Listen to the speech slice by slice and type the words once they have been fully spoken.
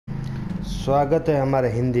स्वागत है हमारे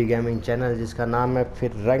हिंदी गेमिंग चैनल जिसका नाम है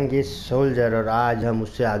फिरंगी सोल्जर। और आज हम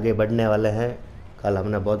उससे आगे बढ़ने वाले हैं। कल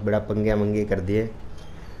हमने बहुत बड़ा पंगे मंगे कर दिए,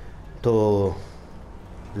 तो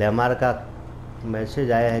लेमार का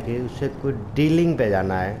मैसेज आया है कि उससे कोई डीलिंग पे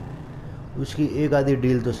जाना है। उसकी एक आधी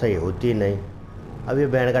डील तो सही होती नहीं। अब ये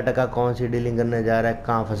बैंड का टका कौन सी डीलिंग करने जा रहा है,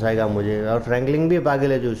 कहाँ फंसाएगा मुझे। और फ्रैंकलिन भी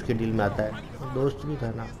पागल है जो उसकी डील में आता है, दोस्त भी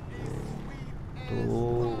था ना। तो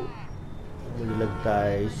मुझे लगता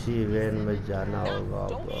है इसी वैन में जाना होगा।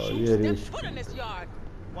 ये risk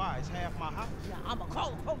Why? It's half my house. Yeah, I'ma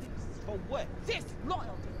call the police. For what?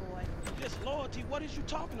 Disloyalty, boy. Disloyalty? What is you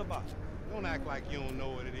talking about? Don't act like you don't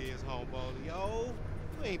know what it is, homeboy. Yo,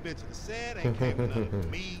 you ain't been to the set, ain't came to none of the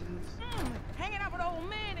meetings. Hanging out with old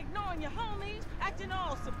men, ignoring your homies, acting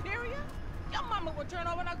all superior. Your mama will turn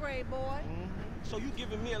over in her grave, boy. So you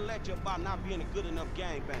giving me a lecture about not being a good enough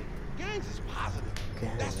gangbanger? Gangs is positive.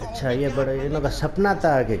 That's all. अच्छा, ये बड़ा इनका सपना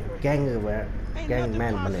था कि gang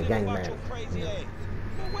man बने, gang man,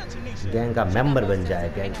 gang का member बन जाए,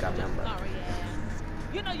 गैंग का member.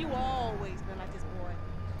 You know you always been like this, boy.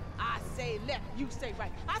 I say left, you say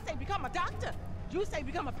right. I say become a doctor. You say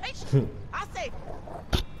become a patient. I say,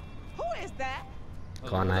 who is that?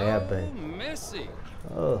 कौन आया अब? Missy.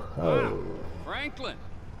 Oh. Franklin.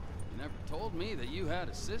 You never told me that you had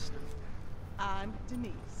a sister. I'm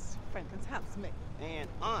Denise, Franklin's housemate. And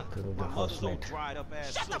aunt, Couldn't my be mother's old housemate. dried up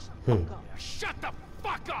ass Shut the sister. fuck up. Shut the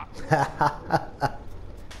fuck up!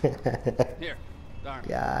 Here, darn.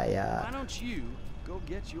 क्या Why यार don't you go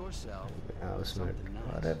get yourself उसमें something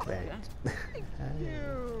nice? अरे बैठ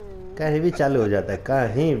कहीं भी चालू हो जाता है,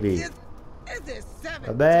 कहीं भी। Is it $7?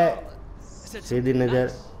 अबे I said सीधी something नजर,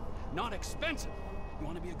 nice, not expensive. You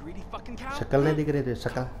want to be a greedy fucking cow? शक्ल नहीं दिख रही थी,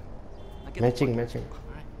 शक्ल Now get the matching fuck- matching.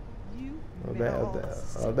 You अबे meddle अबे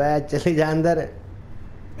all अबे चली जा अंदर।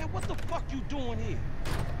 Man, what the fuck you doing here?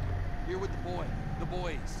 Here with the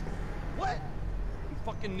boys. What? I'm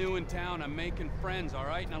fucking new in town. I'm making friends, all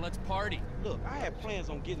right? Now let's party. Look, I had plans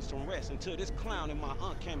on getting some rest until this clown and my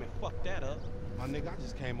aunt came and fucked that up. My nigga, I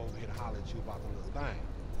just came over here to holler at you about the little thing.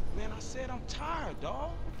 Man, I said I'm tired,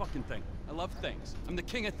 dawg. What fucking thing? I love things. I'm the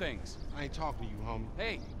king of things. I ain't talking to you, homie.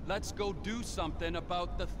 Hey, let's go do something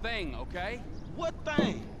about the thing, okay? What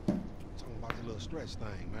thing? Talking about the little stretch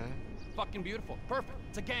thing, man. Fucking beautiful. Perfect.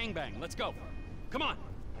 It's a gangbang. Let's go. Come on.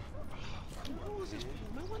 Who is this?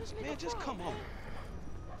 Man, what is man, just come on.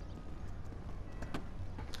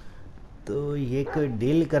 तो ये कोई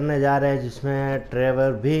deal करने जा रहे हैं जिसमें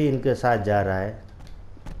Trevor भी इनके साथ जा रहा है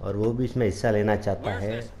और वो भी इसमें हिस्सा लेना चाहता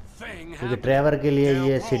है, क्योंकि ट्रेवर के लिए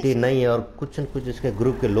ये सिटी नहीं है और कुछ न कुछ इसके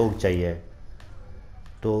ग्रुप के लोग चाहिए।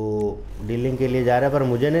 तो डीलिंग के लिए जा रहा है, पर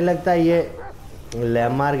मुझे नहीं लगता ये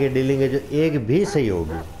लेमार की डीलिंग है जो एक भी सही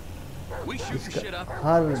होगी।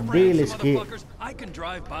 हर डील इसकी। I can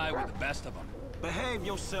drive by with the best of them. Behave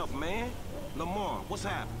yourself, man. Lamar, what's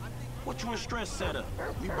happening? What you in stress setup?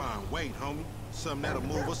 We buying weight, homie. Something that'll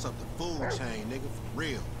move us up the food chain, nigga, for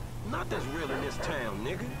real. Not that's real in this town,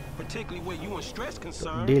 nigga. Particularly where you in stress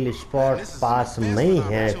concerned. Deal spot पास नहीं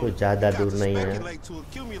है, कुछ ज़्यादा दूर नहीं है। Speculate to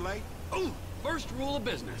accumulate. Ooh, first rule of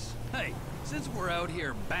business. Hey, since we're out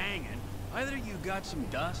here banging, either you got some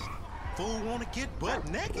dust. Fool wanna get butt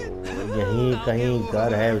naked? तो यहीं कहीं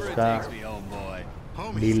घर है उसका,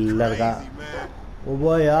 डीलर का। ओ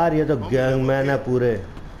वो यार, ये तो गैंगमैन है पूरे।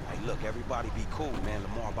 Hey, look, everybody be cool, man.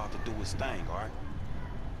 Lamar about to do his thing, all right?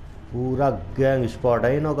 पूरा गैंग स्पॉट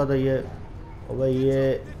है इनों का। तो ये ओ भाई, ये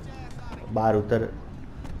बाहर उतर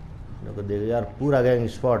इनों को देखिए यार, पूरा गैंग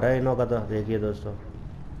स्पॉट है इनों का। तो देखिए दोस्तों,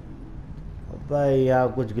 भाई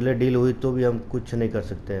यहाँ कुछ गिले डील हुई तो भी हम कुछ नहीं कर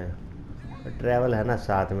सकते हैं। ट्रैवल है ना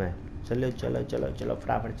साथ में, चलो चलो चलो चलो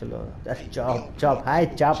फटाफट चलो। चॉप चॉप, हाय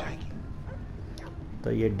चॉप।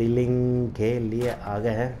 तो ये डीलिंग के लिए आ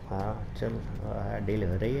गए हैं। हाँ चल, डील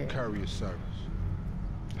हो रही है। Courier service.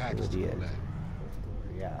 Package to collect.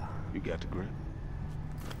 या You got the grip?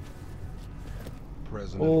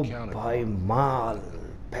 President O of the counter. भाई, माल,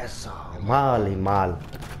 पैसा, माल ही माल।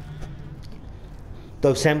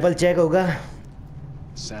 तो सैंपल चेक होगा।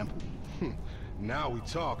 Sample. Now we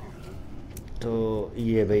talking. तो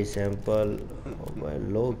ये भाई सैंपल,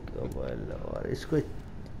 लोग और इसको,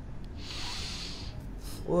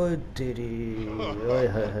 ओए तेरी, ओए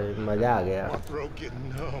हाय, मजा आ गया। My throat getting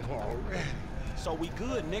numb already. So we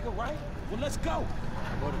good, nigga, right? Well, let's go.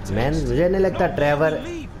 Man, मुझे नहीं लगता Trevor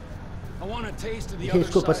I want a taste of the ये other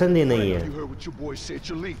इसको side. पसंद ही नहीं है। You heard what your boy said,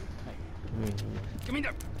 you're leaving. Give me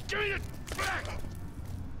the back.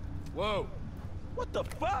 Whoa. What the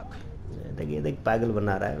fuck? देखिए, देख पागल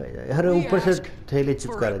बना रहा है भाई। अरे ऊपर से थैली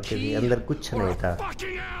चिपका रखी थी, अंदर कुछ नहीं था।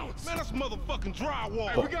 Man, that's motherfucking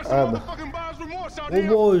drywall. We got some motherfucking buyer's remorse out Oh here.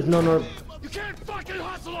 boys, no,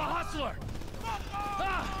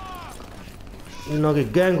 इन्हों की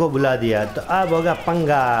गैंग को बुला दिया तो अब होगा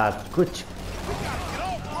पंगा कुछ।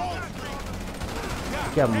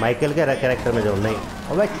 क्या माइकल के कैरेक्टर में जो नहीं,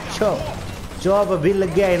 अबे चॉप भी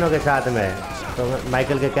लग गया इन्हों के साथ में। तो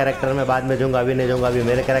माइकल के कैरेक्टर में बाद में जाऊंगा, अभी नहीं जाऊंगा, अभी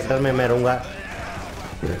मेरे कैरेक्टर में मैं रहूँगा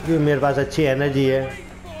क्योंकि मेरे पास अच्छी एनर्जी है।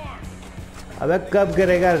 अबे कब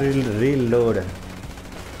करेगा रील लोड?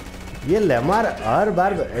 ये लेमार हर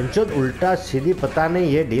बार एंचो उल्टा सीधी, पता नहीं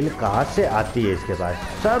ये डील कहाँ से आती है इसके पास।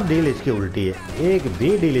 सब डील इसकी उल्टी है, एक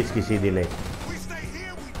भी डील इसकी सीधी नहीं।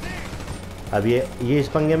 अब ये इस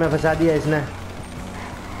पंगे में फंसा दिया इसने।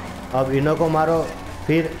 अब इन्हों को मारो,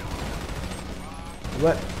 फिर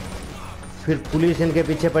पुलिस इनके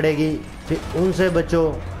पीछे पड़ेगी, फिर उनसे बचो।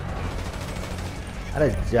 अरे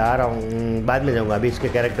जा रहा हूँ, बाद में जाऊँगा, अभी इसके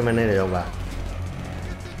कैरेक्टर में नहीं जाऊँगा।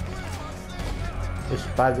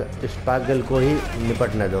 इस पागल को ही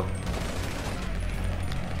निपटने दो।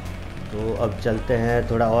 तो अब चलते हैं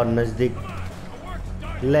थोड़ा और नज़दीक।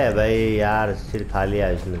 ले भाई यार, सिर खा लिया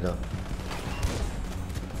इसने तो।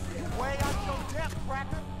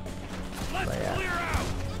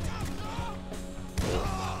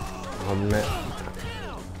 हमने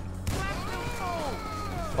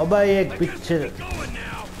अबे एक पीछे,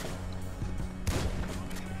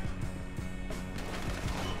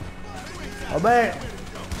 अबे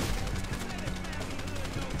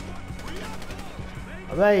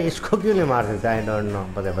इसको क्यों नहीं मार सकता? आई डोंट नो,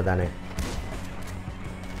 पता नहीं।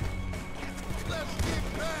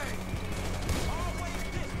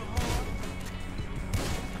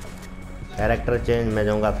 कैरेक्टर चेंज में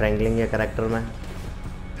जाऊंगा फ्रैंकलिन के कैरेक्टर में।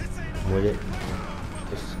 मुझे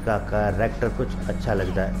इसका कैरेक्टर कुछ अच्छा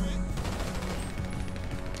लगता है।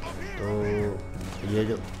 तो ये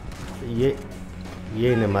जो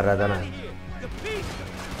ये नहीं मर रहा था ना।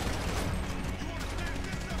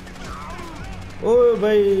 ओ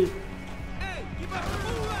भाई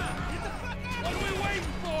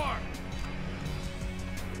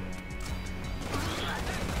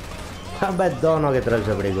हाँ भाई, दोनों की तरफ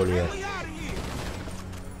से बड़ी गोली है।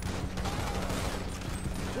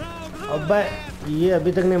 अब भाई ये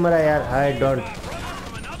अभी तक नहीं मरा यार। आई डोंट,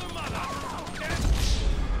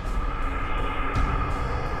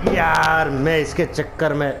 यार मैं इसके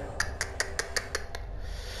चक्कर में,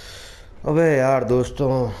 अबे यार दोस्तों,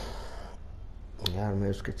 यार मैं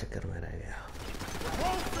उसके चक्कर में रह गया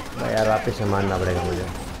भाई। यार वापस से मानना पड़ेगा मुझे।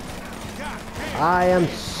 आई एम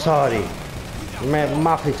सॉरी, मैं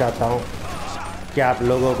माफ़ी चाहता हूँ कि आप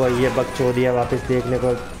लोगों को ये बकचोदियाँ वापस देखने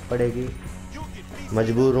को पड़ेगी।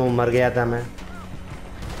 मजबूर हूँ, मर गया था मैं।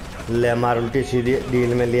 ले मार उल्टी सीधी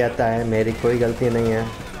डील में लिया था है, मेरी कोई गलती नहीं है।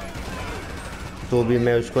 तो भी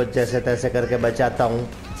मैं उसको जैसे तैसे करके बचाता हूँ।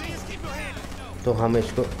 तो हम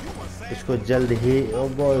इसको जल्द ही,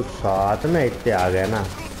 वो साथ में इतने आ गए ना।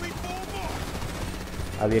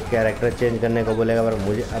 अब ये कैरेक्टर चेंज करने को बोलेगा, पर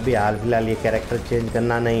मुझे अभी हाल फिलहाल ये कैरेक्टर चेंज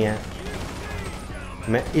करना नहीं है।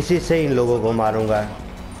 मैं इसी से इन लोगों को मारूंगा।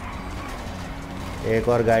 एक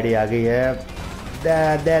और गाड़ी आ गई है।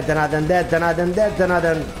 दे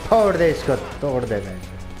धनादन, फोड़ दे इसको, तोड़ दे।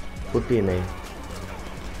 फूटी नहीं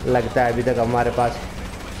लगता है अभी तक हमारे पास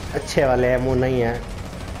अच्छे वाले एमओ नहीं है।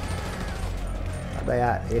 अबे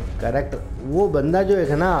यार एक करेक्ट वो बंदा जो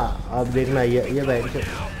है ना, अब देखना ये भाई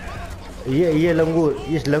ये लंगूर,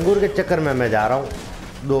 इस लंगूर के चक्कर में मैं जा रहा हूँ।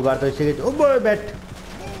 2 बार तो इसी के, ओ बॉय बैठ।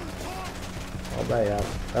 अबे यार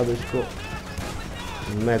अब इसको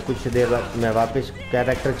मैं कुछ देर बाद मैं वापस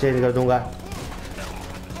कैरेक्टर चेंज कर दूंगा,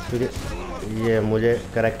 क्योंकि ये मुझे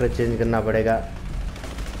कैरेक्टर चेंज करना पड़ेगा।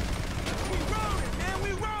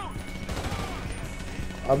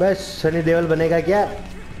 अबे सनी देओल बनेगा क्या?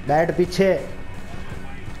 बैठ पीछे।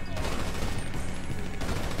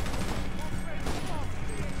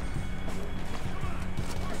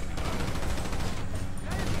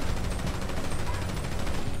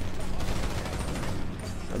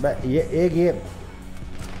 अबे ये एक ये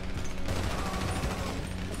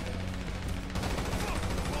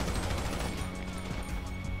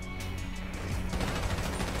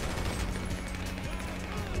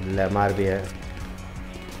लेमार भी है,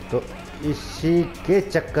 तो इसी के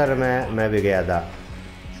चक्कर में मैं भी गया था।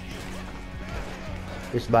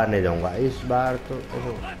 इस बार नहीं जाऊंगा, इस बार तो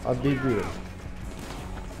अभी भी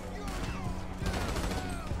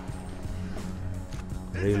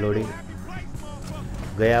रीलोडिंग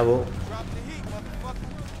गया वो,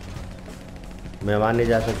 मैं वहां नहीं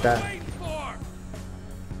जा सकता।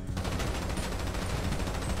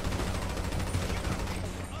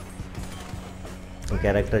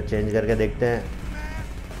 कैरेक्टर चेंज करके देखते हैं।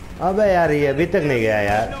 अबे यार ये अभी तक नहीं गया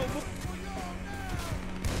यार।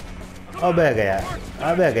 अबे गया,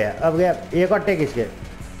 अबे गया, अब गया। एक और टेक इसके।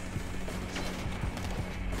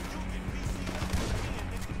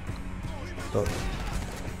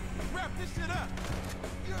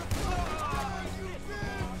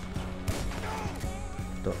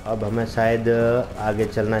 तो अब हमें शायद आगे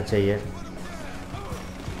चलना चाहिए।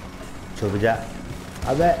 छुप जा।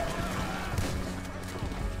 अबे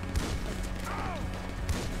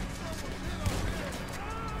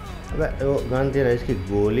अबे वो गन थी ना, इसकी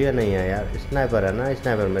गोलियां नहीं है यार। स्नाइपर है ना,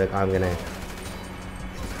 स्नाइपर मेरे काम के नहीं।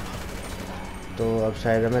 तो अब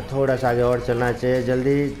शायद हमें थोड़ा सा आगे और चलना चाहिए।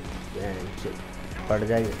 जल्दी पड़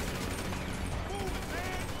जाएगी।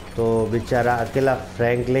 तो बेचारा अकेला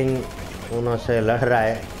फ्रैंकलिन उनसे लड़ रहा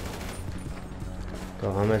है।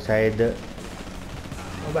 तो हमें शायद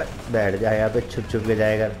बैठ जाए यहाँ पे, छुप छुप के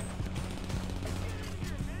जाएगा।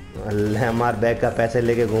 अल्लाह, हमारे बैग का पैसे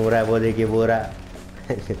लेके घूम रहा है। वो देखिए, वो रहा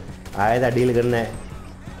आया था डील करना है।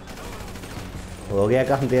 हो गया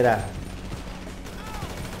काम तेरा।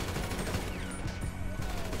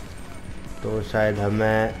 तो शायद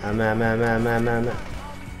हमें हमें हमें हमें हमें हमें हमें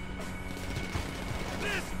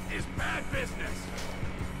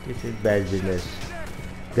दिस इज बैड बिजनेस।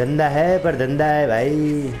 गंदा है पर धंधा है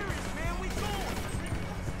भाई।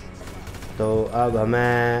 तो अब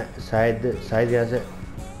हमें शायद यहाँ से,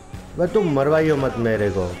 बस तुम मरवाइयो मत मेरे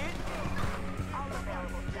को।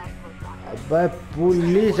 अब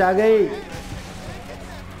पुलिस आ गई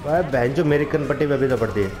भाई। बहन जो मेरी कनपट्टी पे भी तो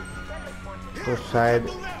पड़ती है। तो शायद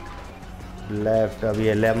लेफ्ट, अब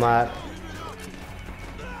ये ले मार।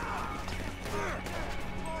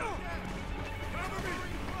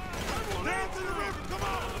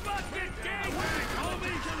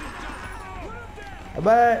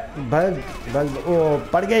 अबे भग भग। ओ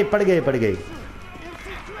पड़ गई पड़ गई पड़ गई।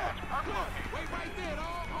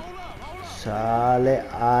 साले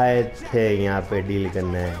आए थे यहाँ पे डील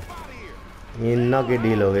करने, इन्हों की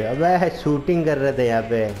डील हो गई। अबे शूटिंग कर रहे थे यहाँ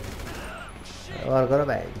पे। और करो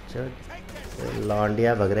भाई,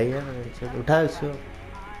 लौंडिया भग रही है। उठा इसको,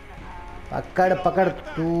 पकड़ पकड़।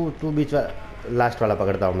 तू बीच वाला, लास्ट वाला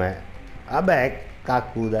पकड़ता हूँ मैं। अबे का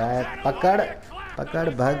कूदा है। पकड़ पकड़,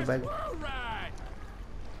 भग भग।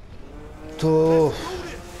 तो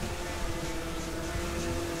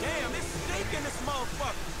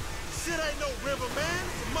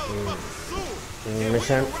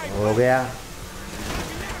मिशन हो गया।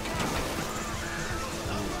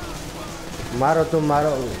 मारो तुम, मारो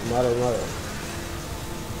मारो मारो।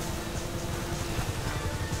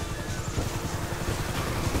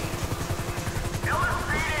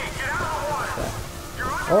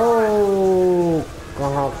 ओ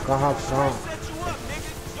कहाँ कहाँ कहाँ।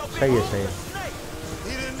 सही है सही है।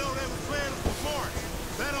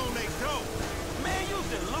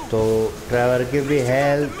 तो ट्रैवर की भी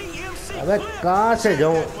हेल्थ। अबे कहाँ से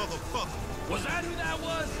जाऊँ।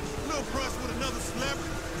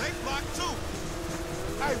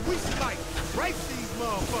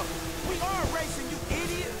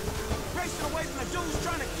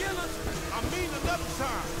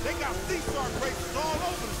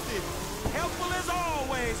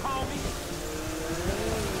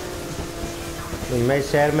 मैं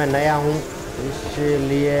इस शहर में नया हूँ,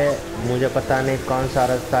 इसलिए मुझे पता नहीं कौन सा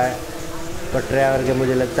रास्ता है। पर ड्राइवर के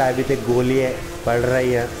मुझे लगता है अभी तक गोली पड़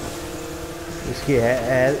रही है। इसकी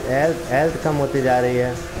हेल्थ कम होती जा रही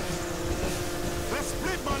है।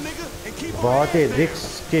 बहुत ही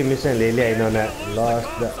रिस्क की मिशन ले लिया इन्होंने।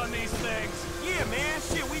 लॉस्ट द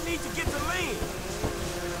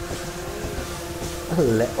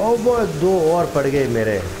ओ वो दो और पड़ गए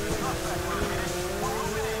मेरे।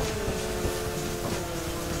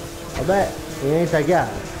 अबे यही था क्या।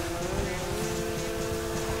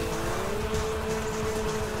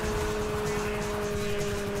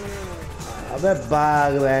 अबे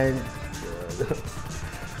भाग बहन।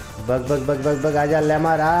 Bug bug bug bug bug आजा ले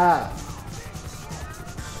मारा।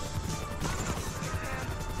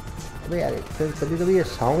 अबे यार कभी कभी ये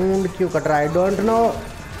साउंड क्यों कट रहा है, I don't know.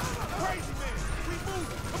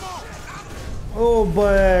 Oh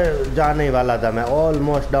boy, जाने ही वाला था मैं,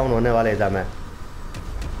 ऑलमोस्ट डाउन होने वाले था मैं।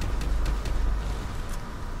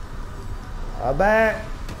 अबे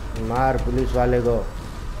मार पुलिस वाले को।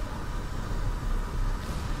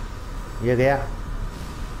 ये गया।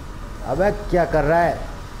 अबे क्या कर रहा है।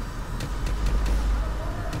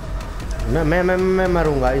 मैं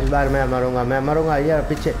मरूंगा इस बार। मैं मरूंगा यार।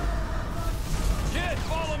 पीछे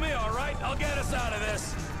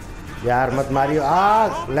यार मत मारियो।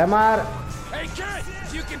 आग ले मार।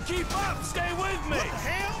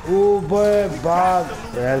 ओ बॉय भाग।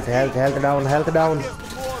 Health down.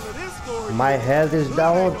 My health is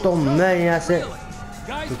down. तो मैं यहाँ से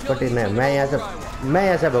कुछ पटी नहीं, मैं यहाँ से मैं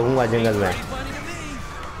ऐसे भागूंगा जंगल में। Pretty funny to me.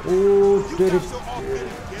 ओ तेरी So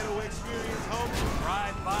authentic ghetto experience, homie.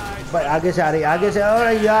 Drive by. भाई आगे से आ रही, आगे से।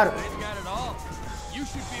 अरे यार They've got it all. You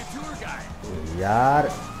should be a tour guide. यार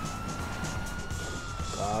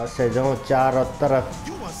कहाँ से जाऊँ, चारों तरफ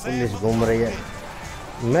पुलिस घूम रही है।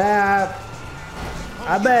 मैं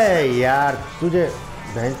अबे यार तुझे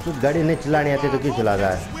बहन तू गाड़ी नहीं चलानी आती तो क्यों चलाता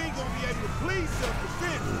है। We ain't gonna be able to please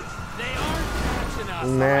self-defense. They aren't catching us.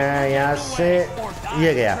 मैं यहाँ से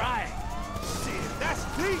ये गया। Shit, that's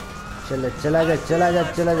deep. चले चला जा चला जा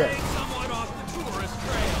चला जा। Somewhat off the tourist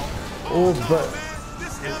trail. ओ ब Man,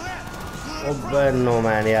 this LS. ओ ब नो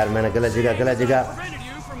मैन यार मैंने गलत जगह Prevented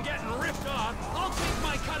you from getting ripped off. I'll take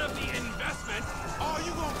my cut of the investment. All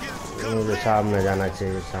you gonna get is मुझे सामने जाना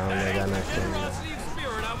चाहिए, सामने जाना चाहिए Generosity of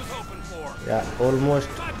spirit I was hoping for. यार। Almost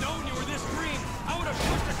If I'd known you were this green, I would have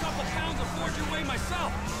pushed a couple pounds of forge your way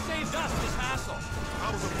myself. Saved us this hassle. I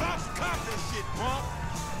was about to cop this shit, bro.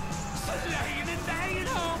 Laying and banging,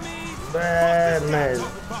 homie. मैं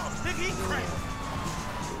Talk about nigga, he crazy.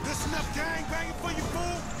 This enough gang banging for you,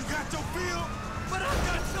 fool? You got your feel? But I've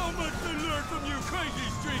got so much to learn from you crazy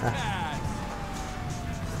street cats.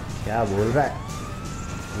 क्या बोल रहा है।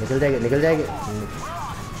 निकल जाएगी निकल जाएगी।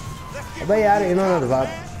 अबे यार इन्होंने तो बात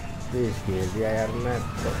प्लीज खेल दिया यार। मैं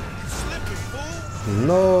Slipping, fool.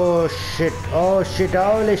 No shit oh shit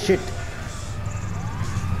ओले शिट।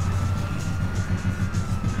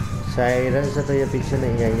 साइरन से तो ये पीछे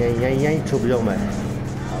नहीं है, यहीं छुप जाऊँ मैं।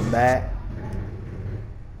 अबे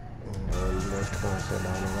ऑलमोस्ट कहाँ से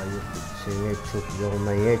डालूंगा ये पीछे, ये छुप जाऊँ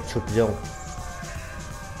मैं, ये छुप जाऊँ।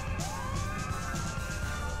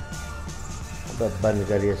 अबे बंद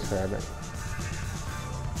करिए सारा।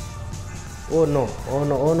 Oh no oh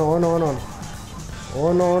no oh no oh no oh no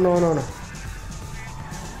oh no oh no oh no.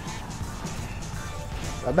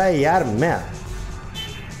 अबे यार मैं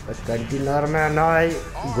कंटेनर में नहीं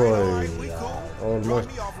गोल यार। Almost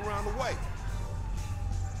Me off around the way.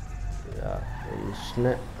 यार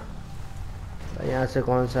इसने यहाँ से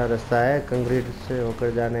कौन सा रास्ता है कंक्रीट से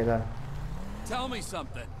होकर जाने का। Tell me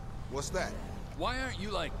something. What's that? Why aren't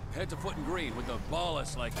you like head to foot in green with the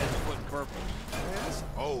ballast like head to foot in purple? Man, that's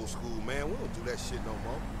old school, man. We don't do that shit no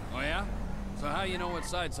more. Oh yeah? So how you know what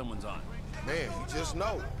side someone's on? Man, you just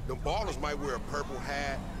know. Them ballers might wear a purple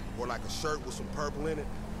hat or like a shirt with some purple in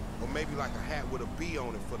it. Or maybe like a hat with a B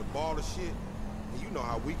on it for the baller shit. And you know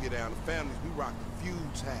how we get down. The families, we rock the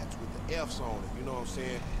fuse hats with the F's on it. You know what I'm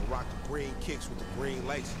saying? And rock the green kicks with the green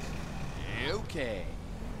laces. Okay.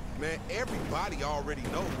 Man, everybody already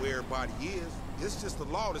know where everybody is. It's just the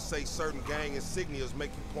law to say certain gang insignias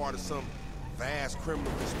make you part of some vast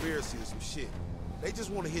criminal conspiracy or some shit. They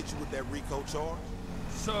just want to hit you with that RICO charge.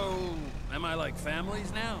 So, am I like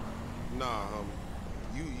families now? Nah,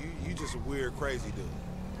 homie. You just a weird, crazy dude.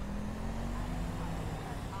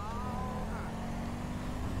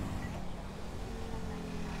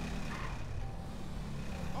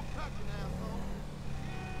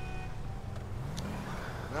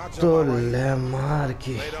 Now jump तो out right ले here. मार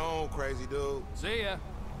की Later on, crazy dude. See ya.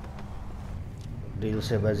 Deal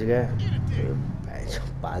से बच गए।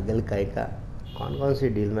 पागल काहे का, कौन कौन सी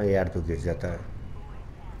डील में यार तू गिर जाता है।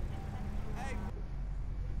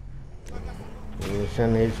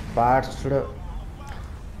 Mission is parts.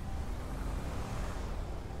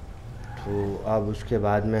 तो अब उसके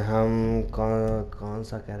बाद में हम कौन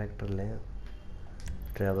सा कैरेक्टर लें।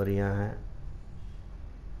 ट्रेवर यहाँ है,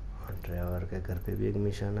 ट्रेवर के घर पे भी एक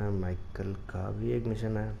मिशन है, माइकल का भी एक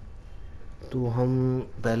मिशन है। तो हम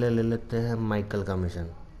पहले ले लेते हैं माइकल का मिशन।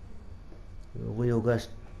 वही होगा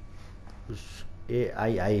उस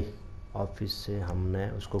AII ऑफिस से हमने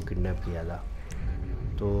उसको किडनैप किया था।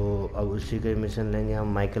 तो अब उसी के मिशन लेंगे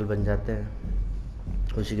हम। माइकल बन जाते हैं,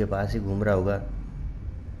 उसी के पास ही घूम रहा होगा।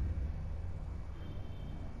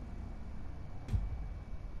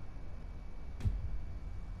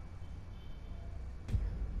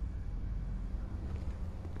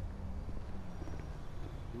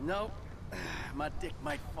 Nope. My dick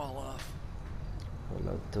might fall off.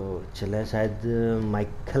 चलो तो चले शायद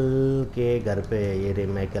माइकल के घर पे। ये रही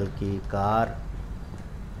माइकल की कार,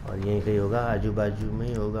 और यहीं कहीं होगा, आजू बाजू में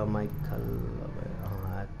ही होगा माइकल।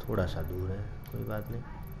 हाँ थोड़ा सा दूर है, कोई बात नहीं।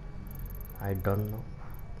 I don't know.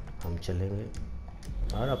 हम चलेंगे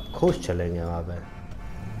और अब खुश चलेंगे वहाँ पे।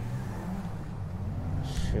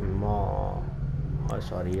 शिमा और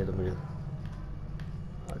सॉरी, ये तो मुझे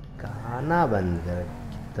गाना बंद कर।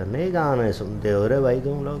 कितने गाने सुनते हो रे भाई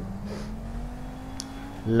तुम लोग।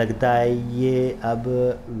 लगता है ये अब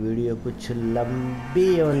वीडियो कुछ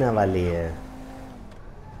लंबी होने वाली है,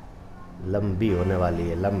 लंबी होने वाली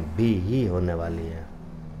है, लंबी ही होने वाली है।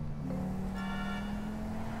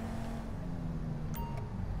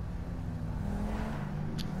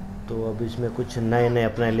 तो अब इसमें कुछ नए नए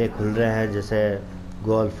अपने लिए खुल रहे हैं, जैसे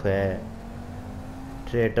गोल्फ है,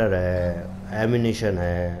 ट्रेटर है, एमिनिशन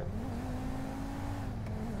है।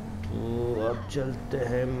 तो अब चलते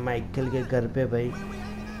हैं माइकल के घर पे भाई।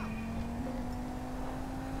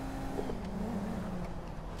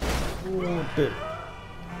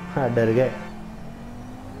 हाँ डर गए।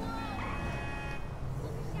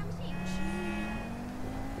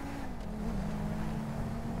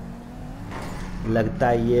 लगता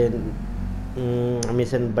है ये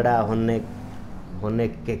मिशन बड़ा होने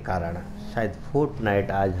के कारण शायद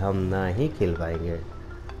फोर्टनाइट आज हम ना ही खेल पाएंगे।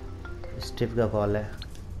 स्टीव का कॉल है।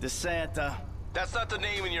 DeSanta. That's not the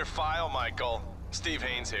name in your file, Michael. Steve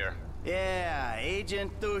Haynes here. Yeah,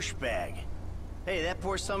 Agent Douchebag. Hey, that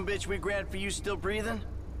poor sumbitch we grabbed for you still breathing?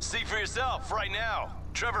 See for yourself right now.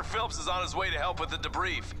 Trevor Phillips is on his way to help with the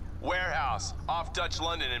debrief. Warehouse, off Dutch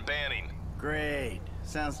London and Banning. Great.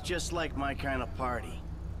 Sounds just like my kind of party.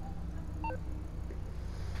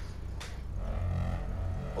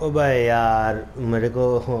 ओ भाई यार, मेरे को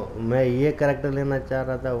मैं ये character लेना चाह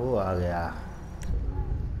रहा था, वो आ गया।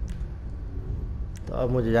 तो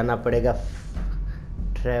अब मुझे जाना पड़ेगा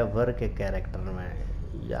ट्रेवर के कैरेक्टर में।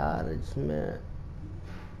 यार इसमें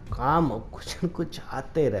काम कुछ न कुछ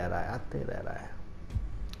आते रह रहा है।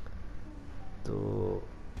 तो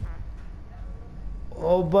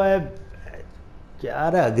ओ भाई क्या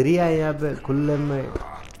अगरिया है यहाँ पे खुले में।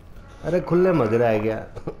 अरे खुले में अगरा है क्या?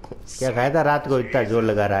 क्या खाया था रात को इतना जोर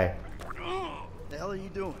लगा रहा है? The hell are you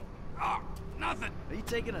doing? Nothing. Are you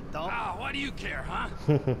taking a dump? What do you care, huh?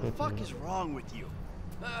 What the fuck is wrong with you?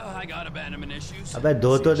 I got abandonment issues. अबे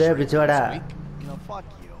धो तो दे पिछवाड़ा। You know, fuck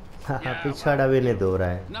you. पिछवाड़ा भी नहीं धो रहा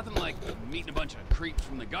है। Nothing like meeting a bunch of creeps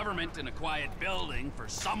from the government in a quiet building for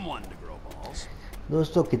someone to grow balls.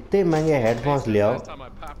 दोस्तों कितने महंगे हेडफोन्स ले आओ,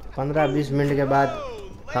 15-20 मिनट के बाद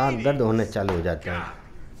कान दर्द होने चालू हो जाते हैं।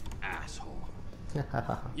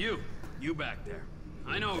 You back there.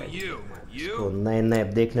 I know you. तो नए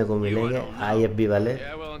देखने को मिलेंगे IFB वाले।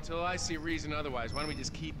 Yeah, well, until I see reason otherwise, why don't we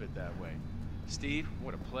just keep it that way? Steve,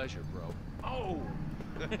 what a pleasure, bro. Oh!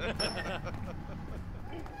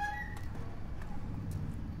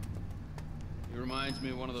 He reminds me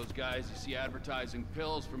of one of those guys you see advertising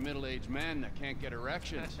pills for middle-aged men that can't get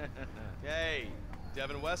erections. Hey,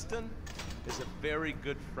 Devin Weston is a very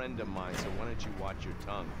good friend of mine, so why don't you watch your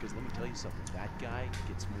tongue? Because let me tell you something, that guy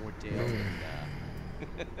gets more tail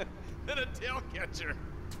than a tail catcher.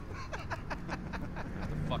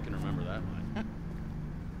 I fucking remember that line.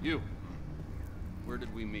 You, where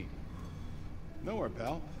did we meet? Nowhere,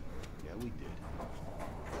 pal. Yeah, we did.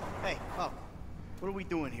 Hey, oh, what are we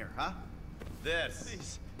doing here, huh? This.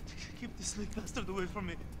 Please, keep this sleep bastard away from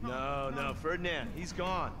me. No, Ferdinand, he's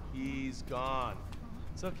gone. He's gone.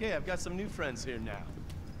 It's okay, I've got some new friends here now.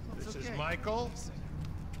 This is Michael,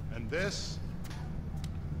 and this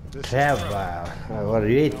is Trevor, और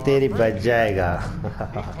ये तेरी बच जाएगा।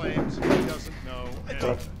 He claims he doesn't know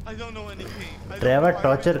anything. I don't know anything. Trevor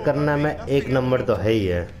torture करना में एक number तो है ही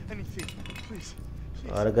है। Anything, please.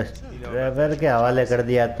 और अगर ट्रेवर के हवाले कर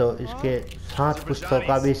दिया तो इसके 7 पुस्तकों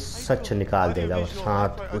का भी सच निकाल देगा, वो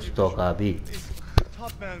 7 पुस्तकों का भी।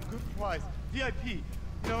 Top man, good price, VIP.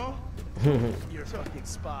 No? You're a fucking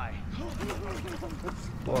spy.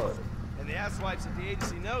 And the asswipes at the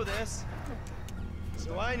agency know this.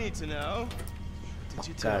 So I need to know. What did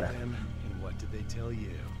you tell them? And what did they tell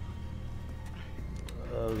you?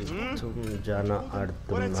 तुम जाना और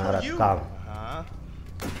तुम्हारा काम। Huh?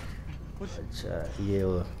 अच्छा, ये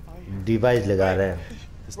वो device लगा रहे हैं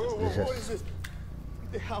What is it?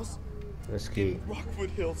 The house इसकी in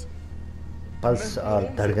Rockwood Hills. पल्स और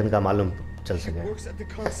धड़कन का मालूम चल He सके। works at the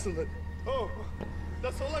consulate. Oh,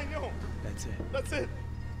 that's all I know. That's it. That's it.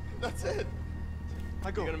 That's it.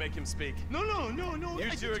 I go. You're gonna make him speak. No. You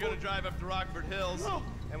I two are just gonna drive up to Rockford Hills, No.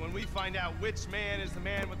 and when we find out which man is the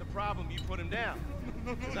man with the problem, you put him down.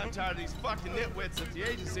 Because I'm tired of these fucking nitwits at the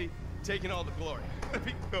agency taking all the glory. Let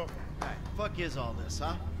me go. Hey, fuck is all this,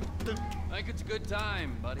 huh? I think it's a good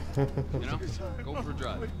time, buddy. You know, go for a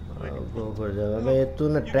drive. अबे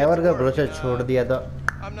तूने Trevor का भरोसा छोड़ दिया तो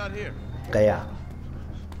I'm not here. गया।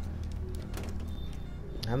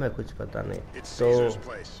 हमें कुछ पता नहीं। It's तो Caesar's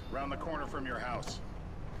place, round the corner from your house.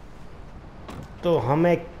 तो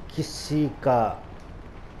हमें किसी का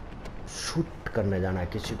शूट करने जाना है,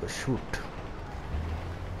 किसी को शूट।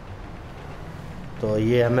 तो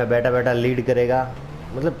ये हमें बैठा लीड करेगा,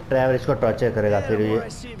 मतलब ट्रैवल इसको टॉर्चर करेगा, Yeah, फिर the ये more I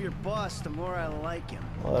see of your boss, the more I like him.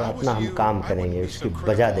 और अपना हम काम करेंगे, उसकी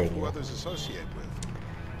बजा देंगे।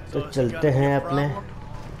 तो चलते हैं अपने।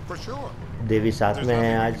 For sure. देवी साथ There's में है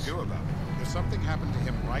nothing we आज। can do about it. If something happened to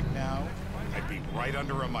him right now, I'd be right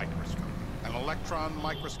under a microscope. An electron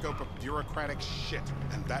microscope of bureaucratic shit,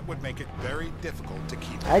 and that would make it very difficult to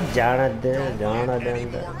keep. Don't get any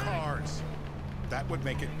more cars. That would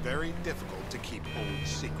make it very difficult to keep old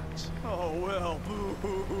secrets. Oh, well,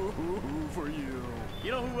 boo-hoo-hoo-hoo for you.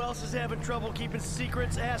 You know who else is having trouble keeping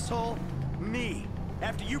secrets, asshole? Me.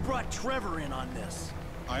 After you brought Trevor in on this.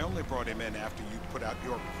 I only brought him in after you put out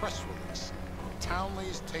your press release.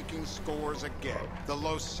 Townley's taking scores again. The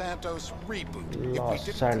Los Santos reboot. If we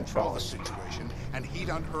didn't control the situation and he'd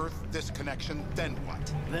unearthed this connection, then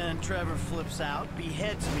what? Then Trevor flips out,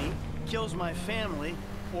 beheads me, kills my family,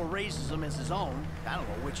 or raises them as his own. I don't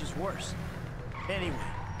know which is worse. Anyway,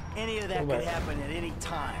 any of that could happen at any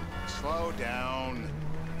time. Slow down.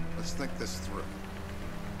 Let's think this through.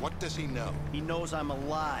 What does he know? He knows I'm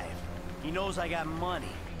alive. He knows I got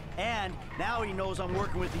money. And now he knows I'm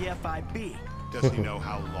working with the FIB. Does he know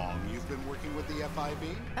how long you've been working with the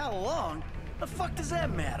FIB? How long? The fuck does that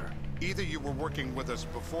matter? Either you were working with us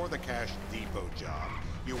before the Cash Depot job,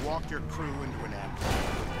 you walked your crew into an ambush.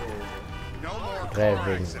 No more car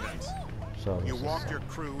accidents. You walked your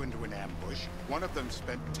crew into an ambush. One of them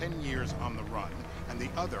spent 10 years on the run, and the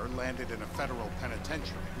other landed in a federal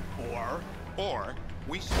penitentiary. Or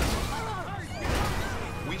we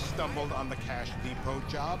stumbled on the Cash Depot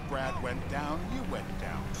job. Brad went down, you went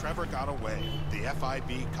down. Trevor got away. The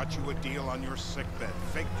FIB cut you a deal on your sickbed,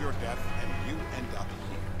 faked your death, and you end up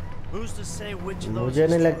here. Who's to say which of those? मुझे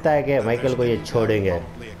नहीं लगता है कि Michael को ये छोड़ेंगे।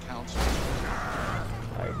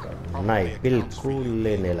 नहीं, बिल्कुल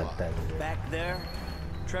नहीं लगता है। Back there,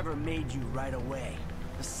 Trevor made you right away.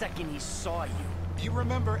 The second he saw you. You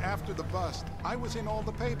remember after the bust, I was in all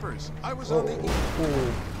the papers. I was on the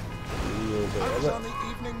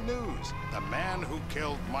evening news. The man who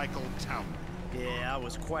killed Michael Townley. Yeah, I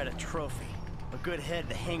was quite a trophy. A good head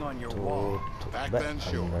to hang on your wall. Back then,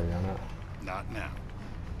 sure. Not now.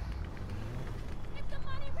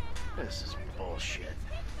 This is bullshit.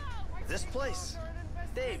 This place,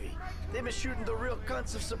 Davey, they've been shooting the real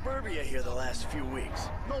cunts of suburbia here the last few weeks.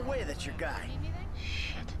 No way that's your guy.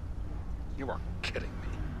 Shit. You are kidding me.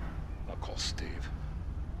 I'll call Steve.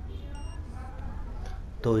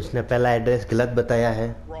 तो इसने पहला address गलत बताया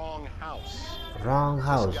है। Wrong house. Wrong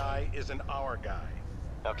house. This guy isn't our guy.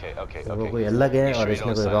 Okay. वो कोई अलग है और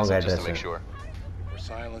इसने कोई wrong एड्रेस है। We're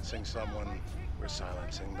silencing someone. We're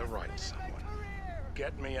silencing the right someone.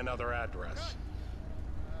 Get me another address.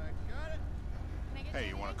 Hey,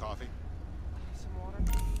 you want a coffee?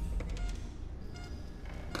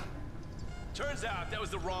 Turns out that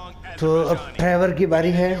was the wrong address. तो अब ट्रेवर की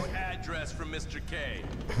बारी है। Address from Mr. K.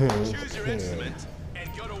 Choose your instrument and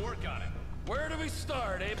go to work on it. Where do we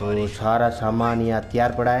start, eh, buddy? तो सारा सामान यहाँ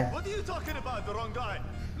तैयार पड़ा है। What are you talking about? The wrong guy?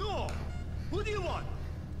 No. Who do you want?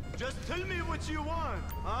 Just tell me what you want.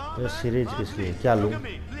 तो series किस लिए? क्या लूँ?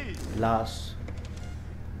 Last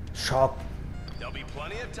shop.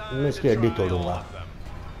 मैं इसकी हड्डी तोड़ूंगा।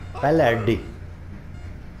 पहले हड्डी,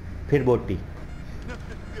 फिर बोटी।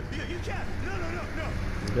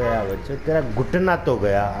 गया बच्चे, तेरा घुटना तो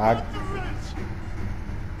गया आज।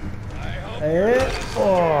 ओ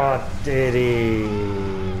तेरी।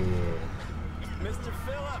 Mr.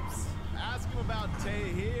 Phillips, ask him about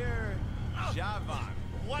Tahir Javan.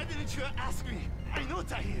 Why didn't you ask me? I know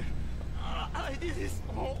Tahir. I did his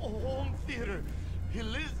home theater. He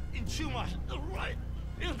lives in Chumash, right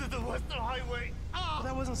into the Western Highway. Well,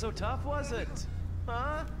 that wasn't so tough, was it?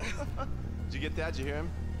 Huh? Did you get that? Did you hear him?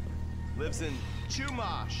 Lives in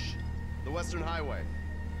Chumash, the Western Highway.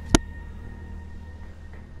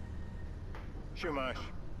 Chumash,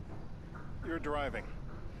 you're driving.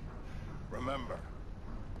 Remember,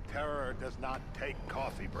 terror does not take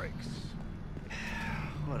coffee breaks.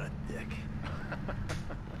 What a dick.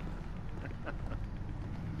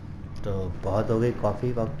 तो बहुत हो गई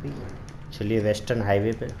coffee वॉफ़ी। चलिए western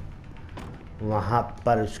highway पे, वहाँ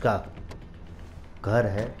पर उसका घर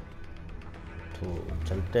है, तो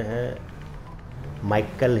चलते हैं।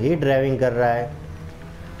 माइकल ही ड्राइविंग कर रहा है।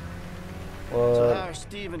 और So how are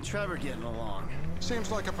Steve and Trevor getting along?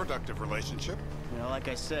 Seems like a productive relationship. You know, like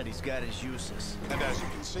I said, he's got his uses. And as you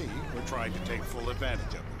can see, we're trying to take full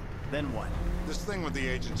advantage of it. Then what? This thing with the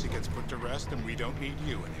agency gets put to rest and we don't need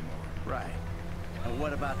you anymore. Right. And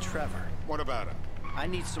what about Trevor? What about him? I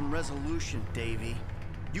need some resolution, Davey.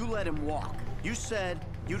 You let him walk. You said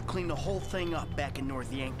you'd clean the whole thing up back in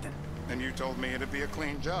North Yankton. And you told me it'd be a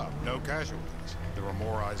clean job, no casualties. There were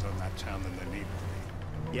more eyes on that town than there needed to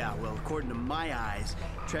be. Yeah, well, according to my eyes,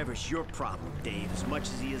 Trevor's your problem, Dave, as much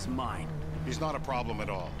as he is mine. He's not a problem at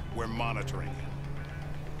all. We're monitoring him.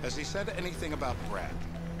 Has he said anything about Brad?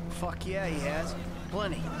 Fuck yeah, he has.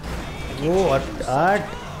 Plenty. वो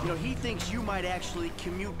You know, he thinks you might actually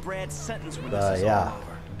commute Brad's sentence when this is yeah, all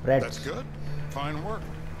over. Brad. That's good. Fine work.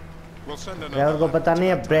 We'll send Trevor another. को पता नहीं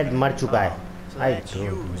है Brad मर चुका है. So that's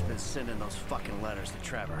you who's been sending those fucking letters to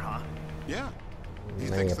Trevor, huh? Yeah. He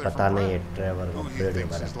नहीं thinks है, they're पता from नहीं है Brad, Trevor who को he Brad के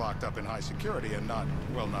thinks बारे is में. locked up in high security and not,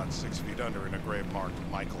 well, not 6 feet under in a grave marked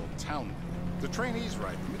Michael Townley. The trainees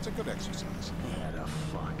write them. It's a good exercise. Yeah, the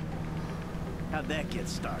fuck. How'd that get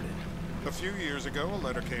started? A few years ago, a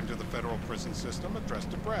letter came to the federal prison system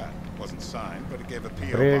addressed to Brad. Wasn't signed, but it gave a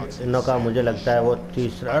P.O. Brad box. इनों का मुझे लगता है वो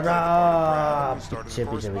तीसरा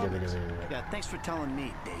पीछे. Yeah, thanks for telling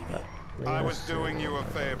me, Davey. I was doing you a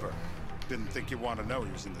favor. Didn't think you want to know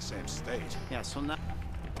he was in the same state. Yeah, so now.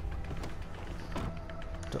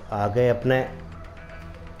 तो आ गए अपने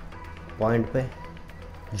पॉइंट पे,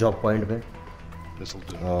 जॉब पॉइंट पे,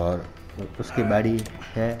 और उसकी बाड़ी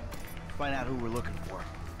है. Find out who we're looking for.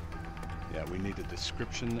 Yeah, we need a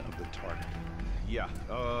description of the target. Yeah,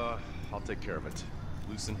 I'll take care of it.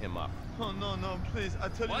 Loosen him up. Oh, no, no, please. I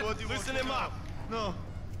tell you what you Loosen want him to up! know. No,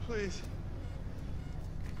 please.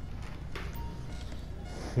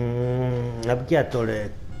 अब क्या तोड़े?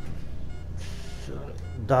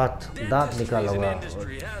 दांत निकालूंगा.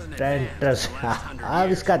 Dentist.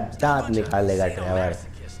 अब इसका दांत निकालेगा Trevor.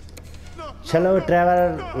 चलो ट्रेवर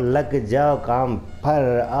लग जाओ काम पर.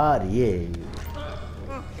 और ये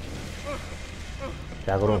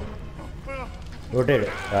क्या करूं? रोटेट.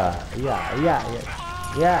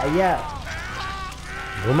 या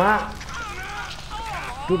घुमा.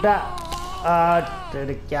 टूटा.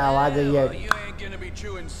 तेरे क्या आवाज है ये?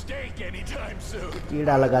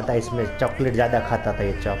 कीड़ा लगा था इसमें. चॉकलेट ज्यादा खाता था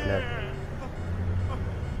ये चॉकलेट.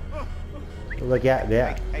 वो क्या गया?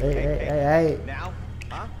 Now?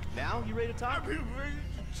 Huh? Now? You ready to talk? I've been waiting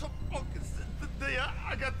so fucking since the day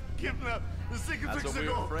I got kidnapped. That's what we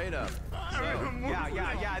were afraid of. So,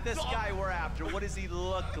 yeah. This guy we're after, what does he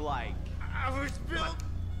look like? I was built.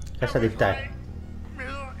 कैसा दिखता है?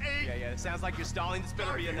 Middle age. Yeah, it sounds like you're stalling. This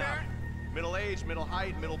better be enough. Middle age, middle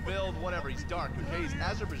height, middle build, whatever. He's dark, okay? He's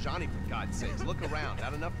Azerbaijani, for God's sakes. Look around.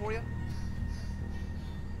 That enough for you?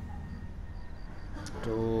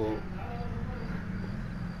 तो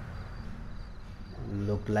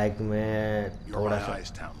look like मैं थोड़ा सा.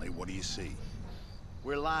 Eyes, Townley. What do you see?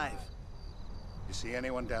 We're live. You see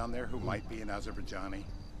anyone down there who might be an Azerbaijani?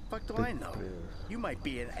 Fuck do I know? You might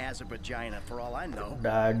be an Azerbaijani for all I know.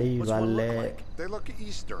 दाढ़ी What's one look वाले. like? They look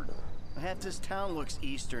Eastern. Half this town looks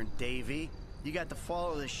Eastern, Davey. You got the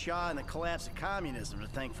fall of the Shah and the collapse of communism to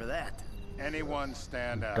thank for that. Anyone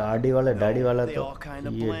stand out? दाढ़ी वाला They तो all kind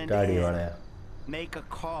of ये blend दाढ़ी in. वाला है. Make a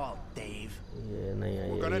call, Dave. ये नहीं है.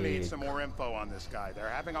 We're gonna need some more info on this guy.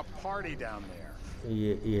 They're having a party down there.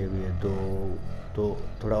 ये भी है. तो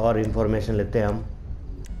थोड़ा और इंफॉर्मेशन लेते हैं हम.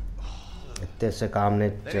 इतने से काम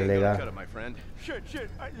नहीं चलेगा. Shit.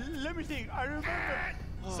 Let me think. I remember.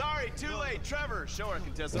 Sorry, too late. Trevor, show our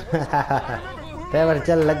contestant. Trevor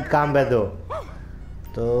चल लग काम पे दो.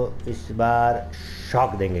 तो इस बार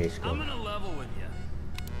शॉक देंगे इसको.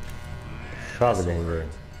 शॉक देंगे.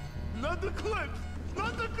 Not the clip.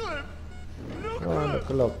 Not the clip. No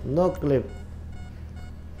clip. No clip.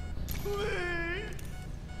 Please.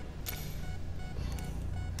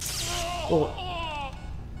 Oh.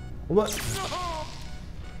 What?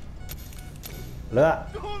 लगा.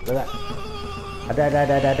 ada.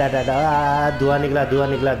 धुआं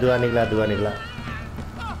निकला.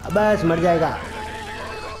 बस मर जाएगा.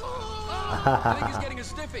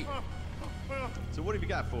 So what have you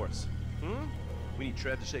got for us? We need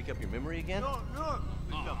Trev to shake up your memory again? No.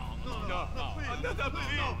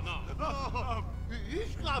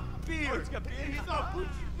 He's got beard. He's got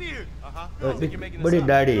Gucci beard. बड़ी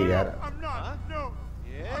दाढ़ी है यार. I'm not. No.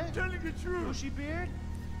 Yeah? I'm telling the truth. Bushy beard?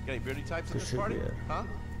 Got any beardy types at this Bushy party? beard. Huh?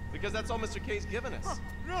 Because that's all Mr. K's given us.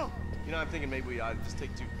 No. You know, I'm thinking maybe we ought to just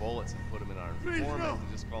take 2 bullets and put them in our Please, informant no.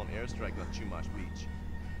 and just call an airstrike on Chumash Beach.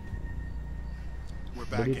 We're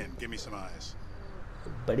back in. Give me some eyes.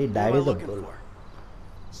 बड़ी What am I दाढ़ी तो looking बोल. for?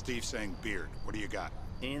 Steve's saying beard. What do you got?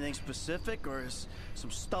 Anything specific, or is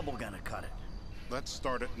some stubble gonna cut it? Let's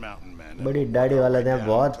start at Mountain Men. बड़ी दाढ़ी वाले हैं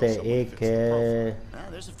बहुत है. एक है.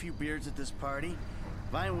 There's a few beards at this party.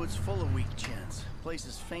 Vinewood's full of weak chins. Place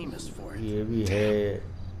is famous for it. ये भी है.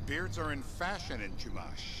 Beards are in fashion in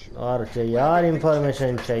Chumash. और चाहिए. और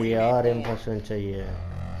इंफॉर्मेशन चाहिए.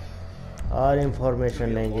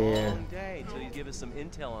 लेंगे. Long day until you give us some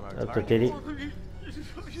intel on our अब तो target. तेरी.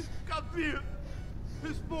 He's got beard.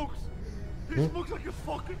 He smokes like a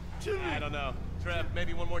fucking chimney. I don't know. Trev,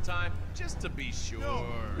 maybe one more time? Just to be sure. No,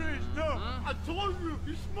 please, no. I told you,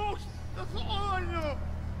 he smokes. That's all I know.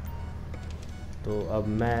 तो अब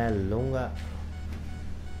मैं लूँगा.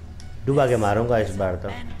 डुबा के मारूंगा इस बार तो।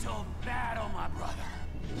 Mental battle, my brother.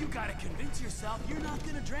 You gotta convince yourself you're not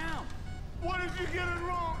gonna drown. What if you get it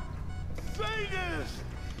wrong? Say this.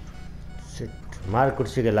 Shit, मार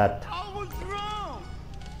कुर्सी के लात। I was wrong.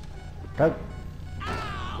 ठग।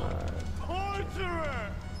 Torturer.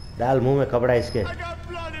 डाल मुंह में कपड़ा इसके। I got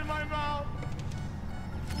blood in my mouth.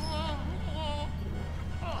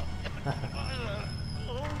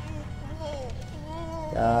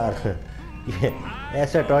 यार ये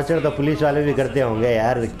ऐसा टॉर्चर तो पुलिस वाले भी करते होंगे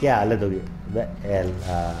यार, क्या हालत होगी।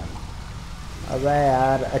 अबे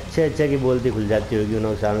यार अच्छे की बोलती खुल जाती होगी उन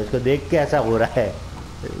लोग सामने, इसको देख के ऐसा हो रहा है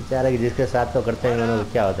बेचारा कि जिसके साथ तो करते हैं उन्होंने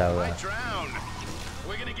क्या होता होगा।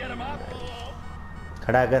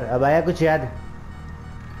 खड़ा कर, अब आया कुछ याद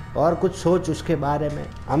और कुछ सोच उसके बारे में,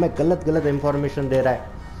 हमें गलत इंफॉर्मेशन दे रहा है।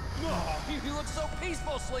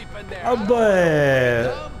 अब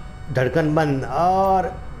धड़कन बंद और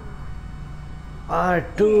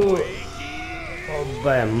R2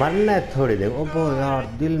 मरना है थोड़ी देर। ओ यार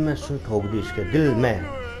दिल में सुई ठोक दी इसके दिल में।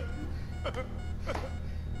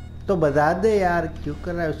 तो बता दे यार क्यों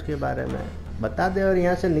कर रहा है, उसके बारे में बता दे और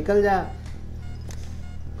यहाँ से निकल जा।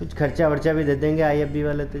 कुछ खर्चा वर्चा भी दे देंगे IFB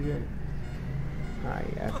वाले तुझे। हाँ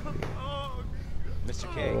यार Mr.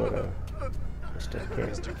 K. Mr. K.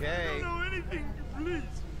 Mr. K.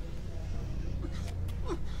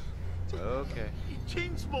 It's okay. He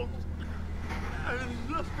chain smokes. And he's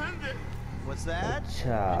left-handed. What's that?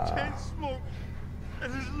 अच्छा Chain smokes. And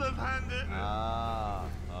he's left-handed.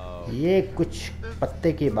 Oh. ये कुछ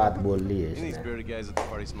pत्ते की बात बोल ली है These इसने। bearded guys at the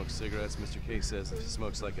party smoke cigarettes. Mr. K says he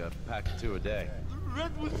smokes like a pack of 2 a day.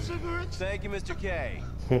 Redwood cigarettes. Thank you, Mr. K.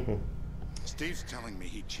 Steve's telling me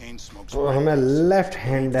he chain smokes. तो हमें left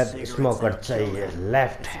handed smoker चाहिए।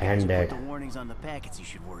 Left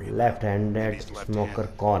handed smoker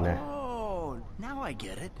कौन है? Oh, now I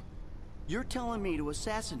get it. You're telling me to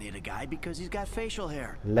assassinate a guy because he's got facial hair.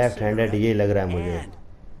 Left handed ये लग रहा है मुझे। And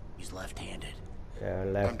he's left-handed.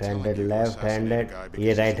 Left handed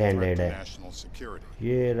ये राइट हैंडेड है।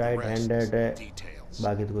 ये राइट हैंडेड है,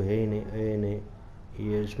 बाकी तो है ही नहीं।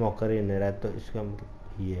 ये स्मोकर ही नहीं रहा, तो इसका मतलब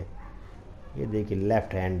ये देखिए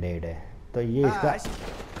लेफ्ट हैंडेड है, तो ये इसका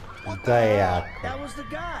गया। That was the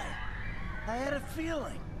guy. I had a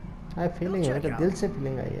feeling. Feeling है, तो दिल से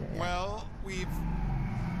फीलिंग आई है। Well, we've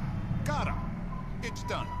got him. It's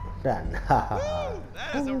done. Done.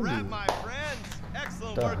 That is a wrap, my friends.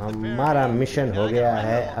 Excellent तो work, the हमारा Firangi. मिशन हो Now I गया got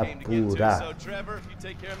है my अब game to get to, पूरा। So Trevor, if you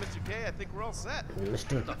take care of Mr. K, I think we're all set.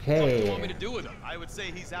 Mr. What K. do you want me to do with him? I would say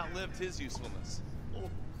he's outlived his usefulness. Oh,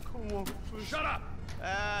 come on, please. Shut up.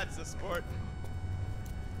 That's a sport.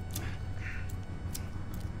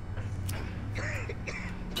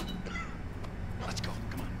 Let's go.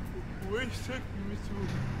 Come on. Where you taking me to?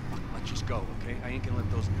 Let's just go, okay? I ain't gonna let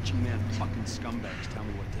those G-man fucking scumbags tell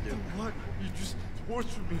me what to do. What? You just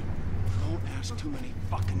torture me. Don't ask too many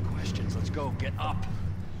fucking questions. Let's go. Get up.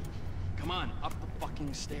 Come on, up the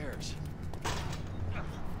fucking stairs.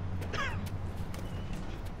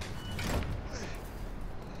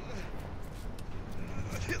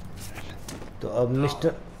 तो अब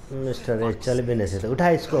mister ये चल भी नहीं सकते। उठा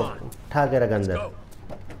इसको, उठा के रख अंदर।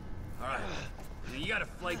 You got a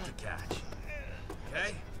flight to catch.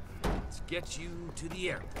 Okay? Let's get you to the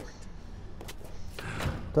airport.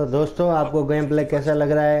 तो दोस्तों आपको गेम प्ले कैसा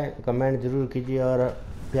लग रहा है कमेंट जरूर कीजिए, और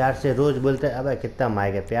प्यार से रोज़ बोलते हैं, अबे कितना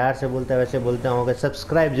माइक है, प्यार से बोलते हैं वैसे बोलते होंगे।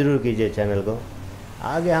 सब्सक्राइब जरूर कीजिए चैनल को,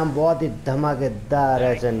 आगे हम बहुत ही धमाकेदार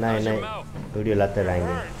ऐसे नए वीडियो लाते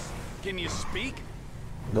रहेंगे। Can you speak?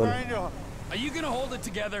 बोल। Are you gonna hold it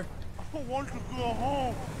together? I want to go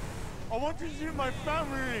home. I want to see my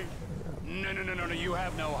family. No. You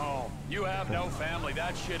have no home. You have no family.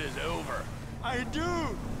 That shit is over. I do.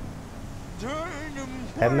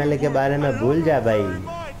 Family के बारे में भूल जा भाई।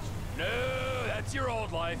 No, that's your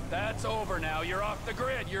old life. That's over now. You're off the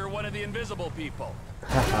grid. You're one of the invisible people.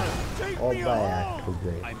 ओ यार ठुक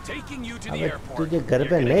गए। I'm taking you to the अबे airport. तुझे घर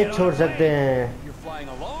पे नहीं छोड़ सकते हैं। You're flying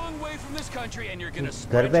a long way from this country and you're gonna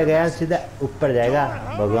घर पे गया सीधा ऊपर जाएगा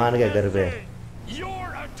भगवान के घर पे।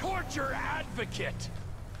 You're a torture advocate.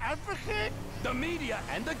 Advocate? The media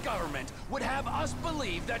and the government would have us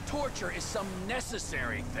believe that torture is some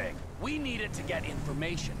necessary thing. We need it to get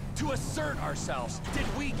information, to assert ourselves. Did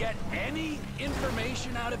we get any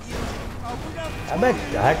information out of you? अबे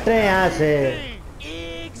हट रहे यहाँ से।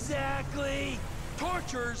 Exactly.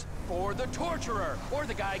 Torture's for the torturer, or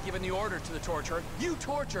the guy giving the order to the torturer. You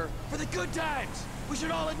torture for the good times. We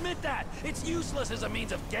should all admit that. It's useless as a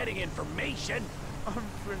means of getting information. I'm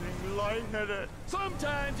feeling lightheaded.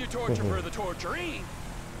 Sometimes you torture for the torturee,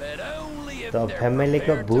 but only if तो they're family को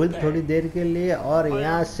prepared to भूल pay. थोड़ी देर के लिए, और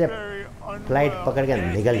यहाँ से flight पकड़ के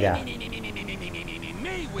निकल जा।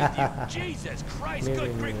 Me with you. Jesus Christ,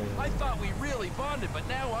 good grief. I thought we really bonded, but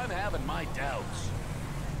now I'm having my doubts.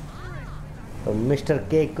 तो मिस्टर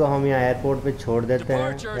केक को हम यहाँ एयरपोर्ट पे छोड़ देते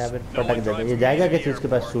हैं या फिर पटक देते हैं। ये जाएगा किसी, उसके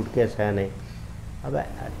पास सूटकेस है नहीं। अबे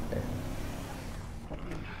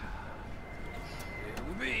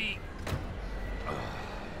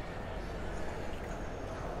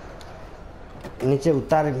नीचे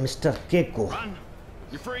उतारे मिस्टर केक को।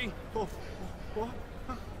 You're free.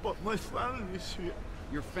 But my family is here.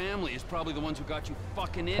 Your family is probably the ones who got you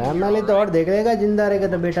fucking in here. Family तो और देख लेगा जिंदा रहेगा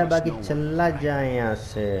तो बेटा, बाकी चला जाए यहाँ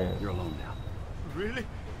से। You're alone now. Really?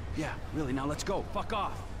 Yeah, really. Now let's go. Fuck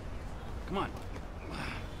off. Come on.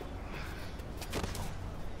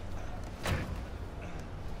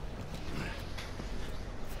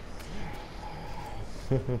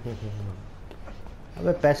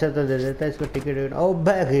 अबे पैसे तो दे देता है इसको, टिकट। ओ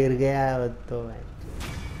भाई गिर गया तो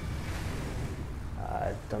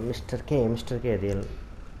तो मिस्टर के रियल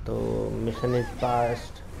तो मिशन इज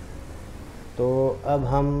पास्ट। तो अब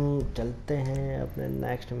हम चलते हैं अपने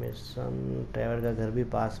नेक्स्ट मिशन। ट्रैवर का घर भी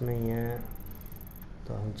पास में ही है,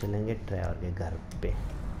 तो हम चलेंगे ट्रैवर के घर पे।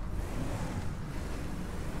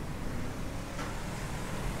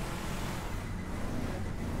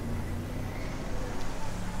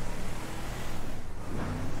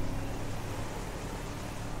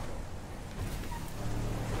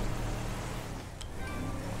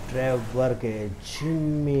 ट्रैवर के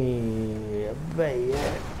जिम्मी। अबे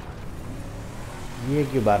ये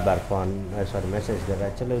क्यों बार बार फोन सॉरी मैसेज कर रहा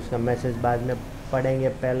है। चलो उसका मैसेज बाद में पढ़ेंगे,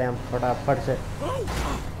 पहले हम फटाफट से।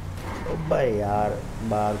 भाई यार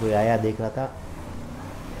बाहर कोई आया देख रहा था,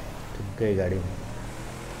 ठुक गई गाड़ी।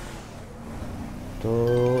 तो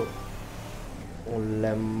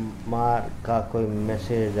लेमार का कोई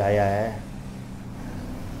मैसेज आया है।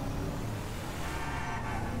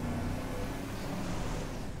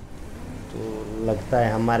 तो लगता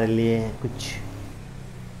है हमारे लिए कुछ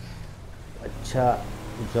अच्छा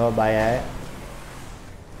जॉब आया है,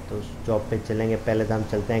 तो उस जॉब पे चलेंगे। पहले तो हम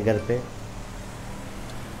चलते हैं घर पे।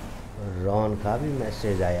 रॉन का भी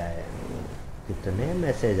मैसेज आया है। कितने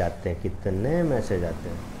मैसेज आते हैं, कितने मैसेज आते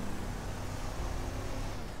हैं।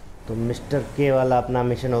 तो मिस्टर के वाला अपना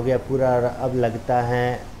मिशन हो गया पूरा। अब लगता है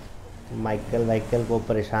माइकल को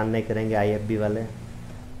परेशान नहीं करेंगे IFB वाले।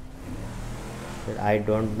 फिर आई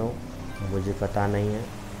डोंट नो, मुझे पता नहीं है।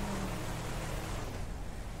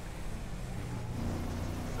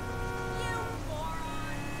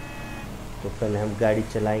 तो पहले हम गाड़ी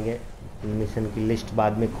चलाएंगे। मिशन की लिस्ट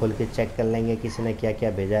बाद में खोल के चेक कर लेंगे किसी ने क्या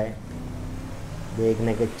क्या भेजा है।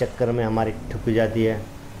 देखने के चक्कर में हमारी ठुक जाती है।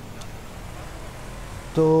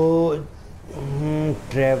 तो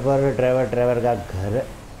ट्रैवर का घर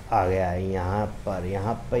आ गया है यहाँ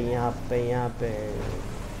पे।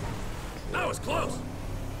 That was close.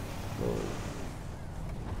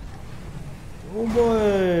 Oh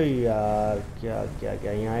boy यार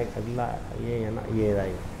क्या यहाँ एक अगला ये है ना, ये रहा।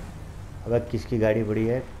 अब किसकी गाड़ी बड़ी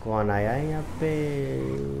है, कौन आया है यहाँ पे।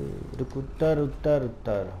 रुक, उतर।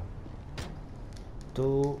 तो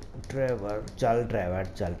चल ट्रैवर।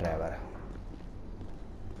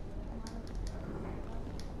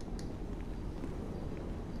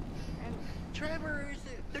 Trevor is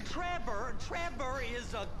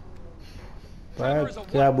a पर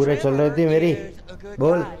क्या बुरे चल रही थी मेरी,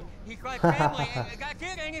 बोल।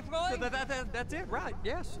 That's it, right?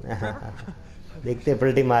 Yes. देखते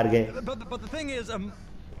पलटी मार गए। But the thing is, I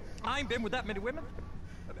ain't been with that many women.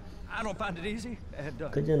 I don't find it easy. And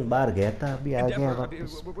cousin बाहर गया था, अभी आ गया we're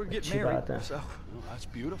वापस। getting अच्छी married. बात है। So, That's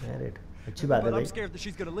beautiful. Married, अच्छी बात है but I'm भाई। scared that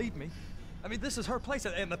she's gonna leave me. I mean, this is her place,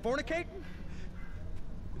 and the fornicating.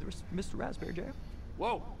 There's Mr. Raspberry Jam.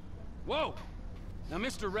 Whoa! Now,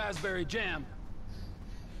 Mr. Raspberry Jam,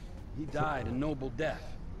 he died a noble death.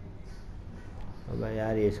 अब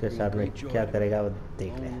यार ये इसके साथ में क्या करेगा वो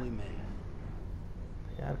देख ले।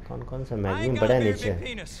 यार कौन सा मैगजीन बड़ा नीचे।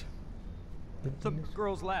 Some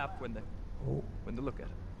girls laugh when they look at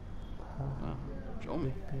it. Show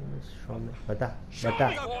me. बता।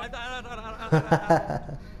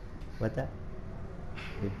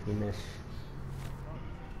 Penis.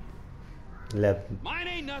 Mine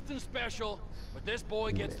ain't nothing special, but this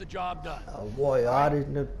boy gets the job done. वो यार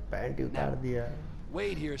इसने पैंट ही उतार दिया।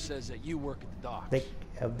 Wade here says that you work at the docks. देख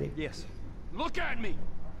अब देख। Yes. Look at me.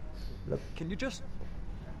 Look. Can you just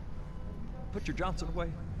put your Johnson away,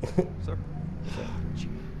 sir?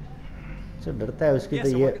 जो डरता है उसकी Yes, तो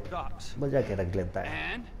I ये work at the docks. बजा के रख लेता है।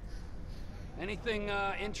 And anything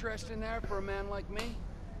interesting there for a man like me?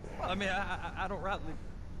 I mean, I don't rightly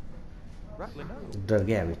know. डर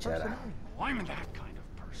गया बेचारा। I'm that kind of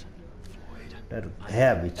person, Floyd. डर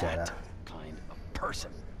गया बेचारा।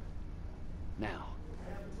 person. Now,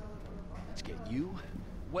 let's get you,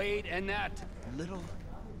 Wade, and that little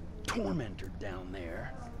tormentor down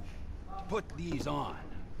there. Put these on.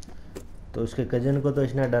 तो उसके cousin को तो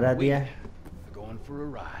इसने डरा दिया है. Going for a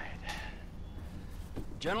ride.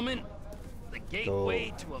 Gentlemen, the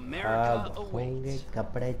gateway to America awaits.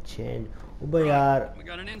 कपड़े चेंज. उबे यार. We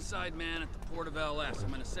got an inside man at the port of LS. I'm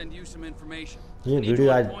going to send you some information. ये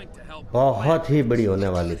वीडियो आज बहुत ही बड़ी होने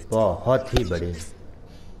वाली, बहुत ही बड़ी,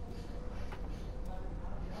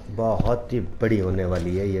 बहुत ही बड़ी होने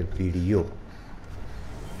वाली है ये वीडियो,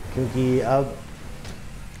 क्योंकि अब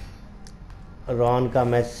रॉन का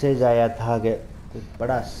मैसेज आया था कि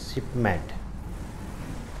बड़ा शिपमेंट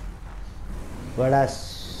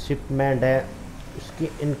है, उसकी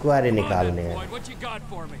इंक्वायरी निकालने है.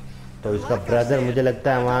 तो इसका ब्रदर मुझे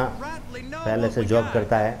लगता है वहाँ पहले से जॉब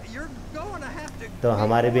करता है, तो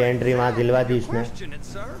हमारी भी एंट्री वहाँ दिलवा दी उसने.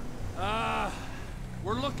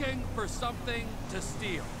 We're looking for something to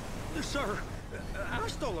steal. Sir, I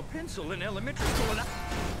stole a pencil in elementary school and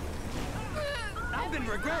I've been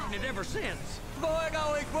regretting it ever since. Boy,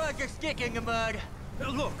 always was just kicking a mug.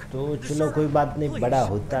 Look. तो चलो कोई बात नहीं, बड़ा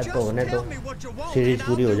होता तो होने दो, सीरीज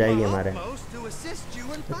पूरी हो जाएगी हमारे.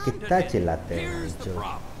 तो कितना चिल्लाते हैं जो.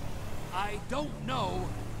 I don't know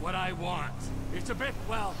what I want. It's a bit,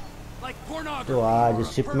 well, like pornography. तो आज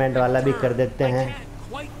शिपमेंट वाला भी कर देते हैं. I can't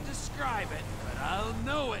quite describe it, but I'll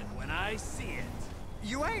know it when I see it.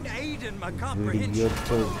 You ain't aiding my comprehension. Video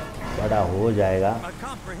तो बड़ा हो जाएगा. My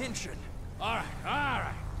comprehension. All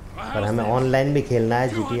right. पर हमें ऑनलाइन भी खेलना है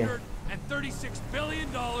GTA. $236 billion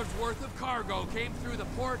worth of cargo came through the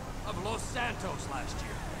port of Los Santos last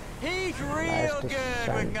year. He's real good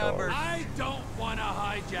with numbers. I don't want to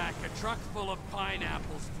hijack a truck full of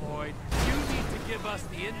pineapples, Floyd. You need to give us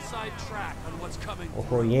the inside track on what's coming.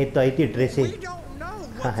 ओहो, ये तो आई थी Tracy. We don't know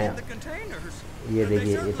what's in the containers. ये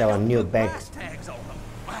देखिए, ये तो new bag.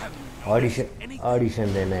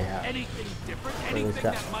 Audition देना है यार. तो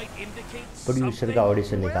उसका प्रोड्यूसर का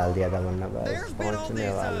ऑडिशन निकाल दिया था, वरना बस पहुंचने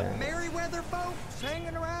वाले हैं.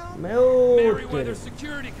 मैं Merryweather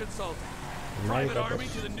security consultant. Private army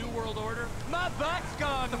to the New World Order. My butt's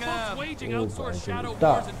gone The folks waging outsourced shadow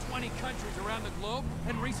Da. wars in 20 countries around the globe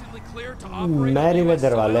and recently cleared to operate.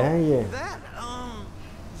 Merryweather वाले हैं ये.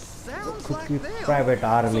 Sounds खुद like की them. Private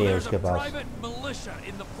army So है there's उसके a pass. private militia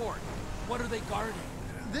in the port. What are they guarding?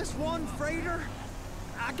 This one freighter,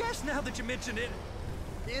 I guess now that you mention it,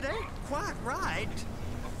 it ain't quite right.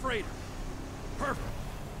 A freighter. Perfect.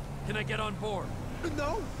 Can I get on board?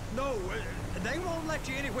 No, they won't let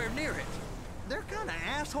you anywhere near it. They're kind of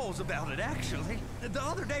assholes about it, actually. The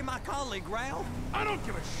other day, my colleague, Ralph... I don't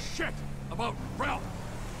give a shit about Ralph.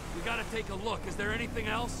 We gotta take a look. Is there anything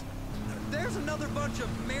else? There's another bunch of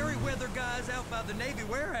Merryweather guys out by the Navy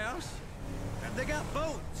warehouse. They got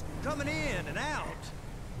boats coming in and out.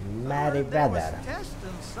 Merryweather.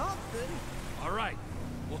 Testing something. All right.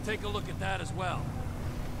 We'll take a look at that as well.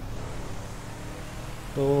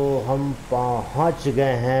 तो हम पहुंच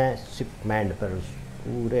गए हैं shipment पर, उस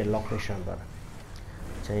पूरे location पर.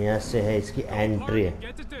 अच्छा, यहाँ से है इसकी entry.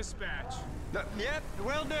 Get the dispatch. Yep,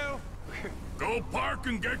 will do. Go park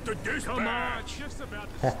and get the dispatch. Come on, shift's about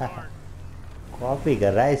to start. Copy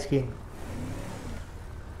कर रहा है इसकी.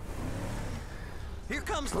 Here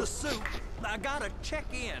comes the soup. I gotta check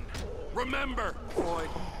in. Remember, Floyd,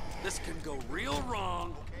 this can go real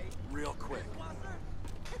wrong, real quick.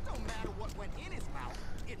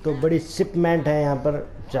 तो बड़ी shipment है यहाँ पर,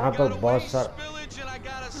 जहाँ पर बहुत सारा.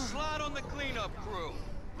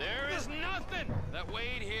 There is nothing that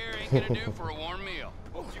Wade here ain't gonna do for a warm meal.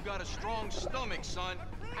 You got a strong stomach, son.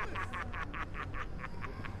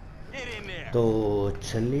 Get in there. तो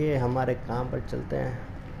चलिए हमारे काम पर चलते हैं.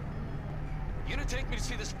 You gonna take me to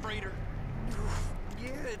see this freighter?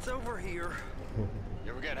 Yeah, it's over here.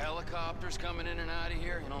 You ever got helicopters coming in and out of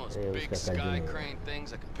here? You know those big sky crane things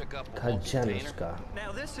that can pick up a whole container?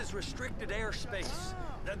 Now this is restricted airspace.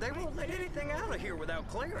 They won't let anything out of here without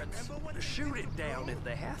clearance. Shoot it down if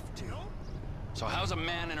they have to. So how's a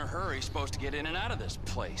man in a hurry supposed to get in and out of this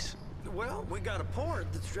place? Well, we got a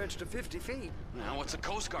port that's stretched to 50 feet. Now, what's the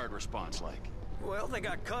Coast Guard response like? Well, they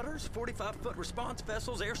got cutters, 45-foot response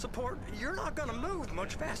vessels, air support. You're not gonna move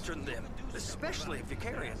much faster than them, especially if you're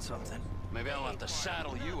carrying something. Maybe I'll have to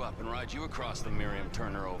saddle you up and ride you across the Miriam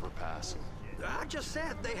Turner overpass. I just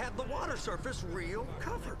said they had the water surface real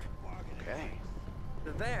covered. Okay.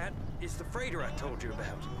 That is the freighter I told you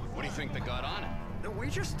about. What do you think they got on it? We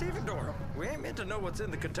just stevedore them. We ain't meant to know what's in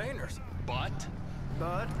the containers. But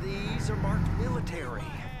these are marked military.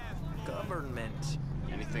 Government.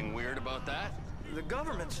 Anything weird about that? The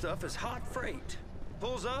government stuff is hot freight.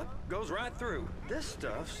 pulls up, goes right through. This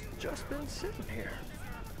stuff's just been sitting here.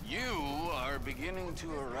 You are beginning to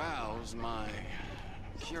arouse my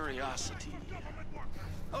curiosity.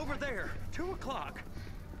 Over there, 2 o'clock.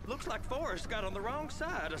 Looks like Forrest got on the wrong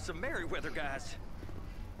side of some Merryweather guys.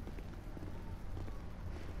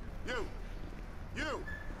 You!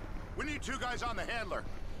 We need 2 guys on the handler.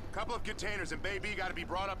 Couple of containers and Baby gotta be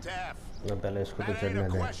brought up to F. That ain't a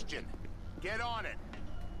question. Get on it.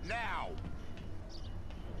 Now!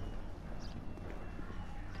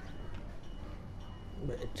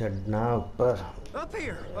 चढ़ना ऊपर। Up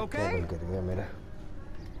here, okay? बंद कर दिया मेरा।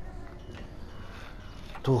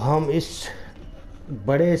 तो हम इस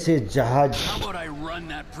बड़े से जहाज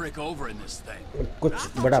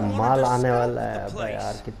कुछ बड़ा माल आने वाला है। अब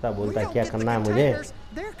यार कितना बोलता है, क्या करना है मुझे?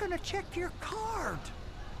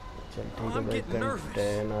 चल ठीक है भाई,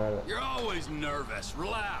 कंटेनर।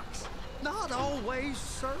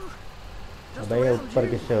 अबे ये ऊपर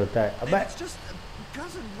किससे होता है? अबे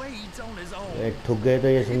एक ठुक गए तो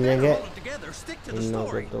ये समझेंगे इन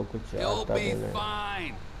लोगों को तो कुछ आता भी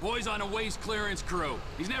नहीं। Boy's on a waste clearance crew.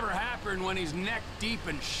 He's never happened when he's neck deep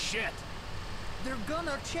in shit. They're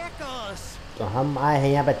gonna check us. तो हम आए हैं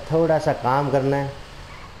यहाँ पे थोड़ा सा काम करना है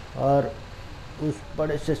और उस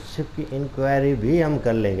बड़े से शिप की इंक्वायरी भी हम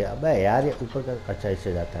कर लेंगे। अबे यार ये ऊपर का अच्छा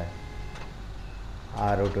इससे जाता है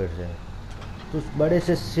रोटेट से। तो उस बड़े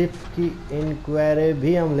से शिप की इंक्वायरी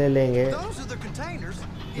भी हम ले लेंगे।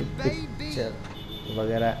 पिक्चर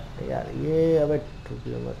वगैरह यार ये अबे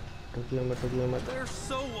ठुकियो मत।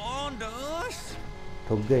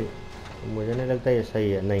 ठुक गई। मुझे नहीं लगता ये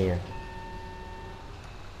सही है, नहीं है।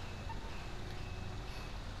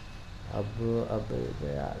 अब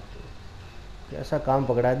यार कैसा काम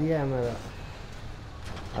पकड़ा दिया है मेरा।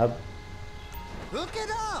 अब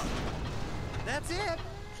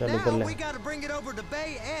चलो चल।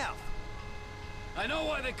 I know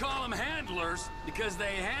why they call them handlers, because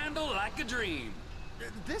they handle like a dream.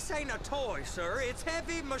 This ain't a toy, sir. It's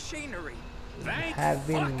heavy machinery. Thank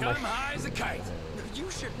fuck I'm high as a kite. You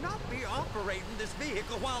should not be operating this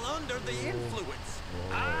vehicle while under the influence.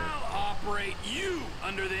 I'll operate you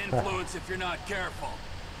under the influence if you're not careful.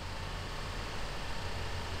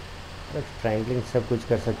 Franklin सब कुछ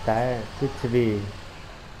कर सकता है, कुछ भी,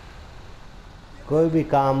 कोई भी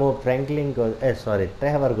काम हो फ्रैंकलिन को सॉरी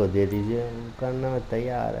ट्रेवर को दे दीजिए, करने में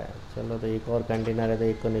तैयार है। चलो तो एक और कंटेनर है तो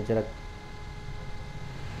एक को नीचे रख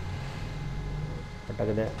पटक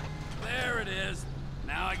दे। There it is.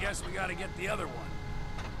 Now I guess we got to get the other one.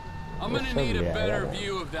 I'm gonna need a better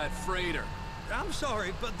view of that freighter. I'm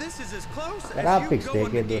sorry, but this is as close as graphics you're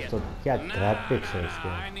going देखिए to get. दोस्तों, क्या graphics है इसके।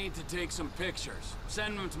 I need to take some pictures.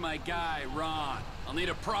 Send them to my guy Ron. I'll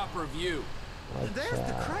need a proper view. There's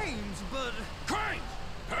the cranes, but cranes.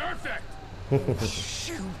 Perfect.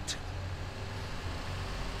 Shoot.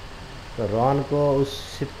 तो Ron को उस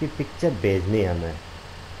ship की picture भेजनी है हमें,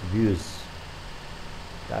 व्यूज,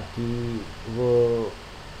 ताकि वो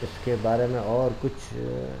इसके बारे में और कुछ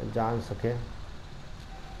जान सके।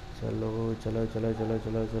 चलो चलो चलो चलो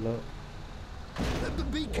चलो चलो।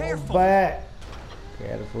 Be careful.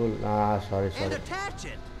 Careful. Sorry. And attach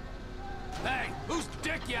it. Hey, whose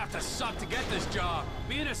dick you have to suck to get this job?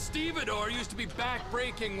 Being a stevedore used to be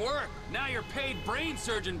back-breaking work. Now you're paid brain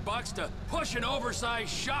surgeon bucks to push an oversized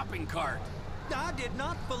shopping cart. I did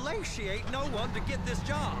not fellatiate no one to get this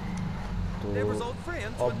job. There was old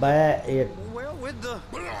friends. Well,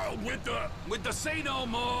 with the say no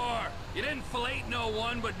more. You didn't fellate no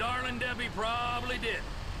one, but darling Debbie probably did.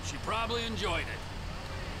 She probably enjoyed it.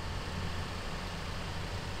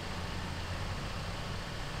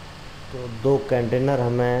 तो 2 container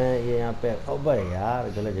हमें ये यहाँ पे, अबे यार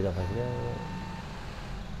गलत जगह फंस गया।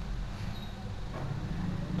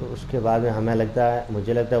 तो उसके बाद में हमें लगता है,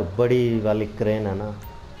 मुझे लगता है बड़ी वाली क्रेन है ना,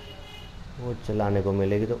 वो चलाने को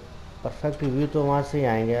मिलेगी तो परफेक्ट व्यू तो वहाँ से ही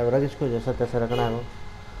आएंगे। अब रख इसको जैसा तैसा रखना है वो।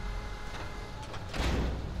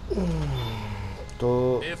 तो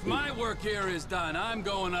If my work here is done, I'm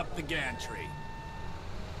going up the gantry.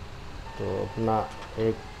 तो अपना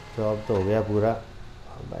एक जॉब तो हो गया पूरा।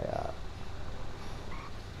 अब यार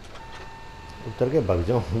उतर के भाग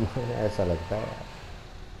जाऊँ ऐसा लगता है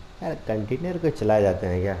यार। कंटेनर को चलाए जाते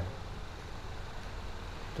हैं क्या?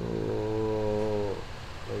 तो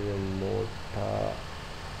ये मोटा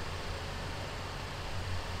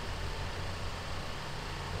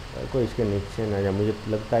कोई इसके नीचे ना जा। मुझे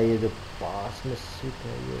लगता है ये जो पास में सीट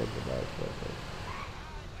है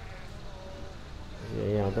ये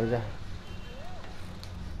यहाँ उतर जा।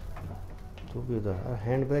 तो भी उधर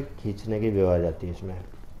हैंड ब्रेक खींचने की भी आवाज़ आती है इसमें।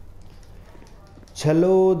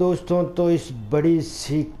 चलो दोस्तों, तो इस बड़ी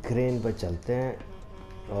सी क्रेन पर चलते हैं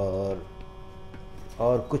और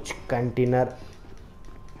और कुछ कंटेनर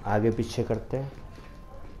आगे पीछे करते हैं,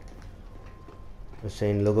 उससे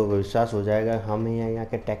इन लोगों को विश्वास हो जाएगा हम ही हैं यहाँ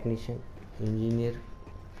के टेक्नीशियन इंजीनियर।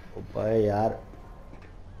 ऊपर यार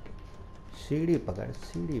सीढ़ी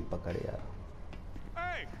पकड़ यार।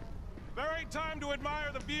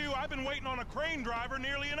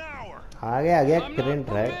 आ गया crane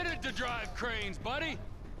drive.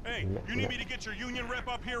 Hey, you need me to get your union rep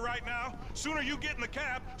up here right now? Sooner you get in the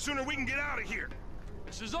cab, sooner we can get out of here.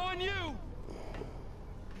 This is on you.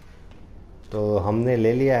 तो हमने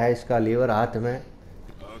ले लिया है इसका liver हाथ में।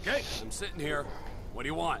 Okay, I'm sitting here. What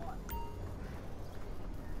do you want?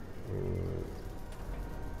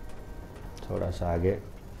 थोड़ा सा आगे।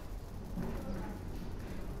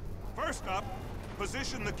 First up,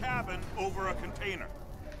 position the cabin over a container.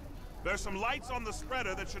 There's some lights on the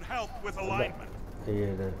spreader that should help with alignment.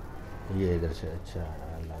 ये इधर से अच्छा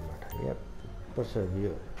अलाइनमेंट। ये ऊपर से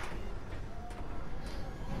व्यू,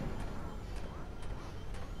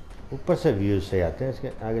 ऊपर से व्यू से आते हैं इसके।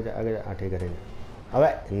 आगे आगे करेंगे।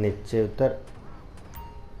 अबे नीचे उतर।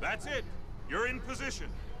 That's it. You're in position.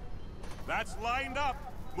 That's lined up.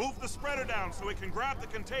 Move the spreader down so it can grab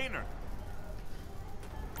the container.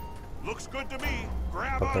 Looks good to me.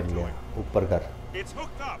 Grab onto it. ऊपर कर। It's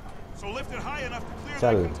hooked up, so lift it high enough to clear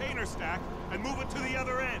Chal. that container stack and move it to the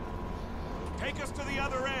other end. Take us to the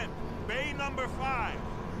other end. Bay number 5.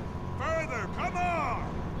 Further, come on!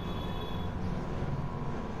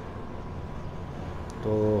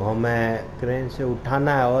 तो हमें crane से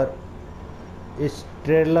उठाना है और इस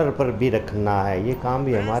trailer पर भी रखना है। ये काम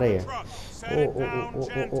भी हमारे है।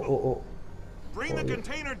 ओ Bring the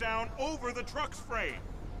container down over the truck's frame.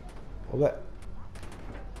 अबे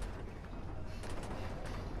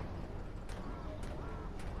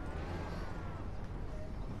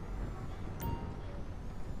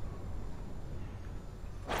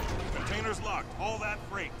Container's locked. All that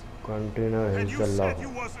freight. Container है And you चल said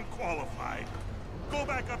you wasn't qualified. Go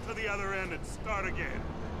back up to the other end and start again.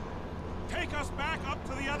 Take us back up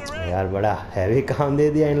to the other end. यार बड़ा heavy काम दे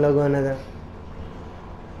दिया इन लोगों ने तो।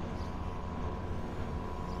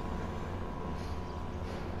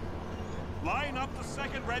 Line up the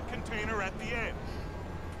second red container at the end.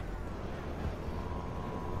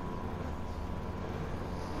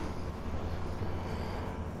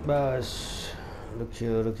 बस रुकिए।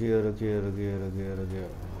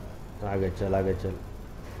 आगे चल।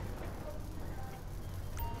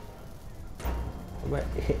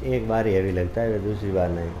 एक बार ये भी लगता है, दूसरी बार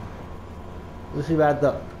नहीं। दूसरी बार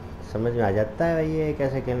तो समझ में आ जाता है भाई ये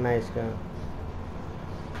कैसे खेलना है इसका।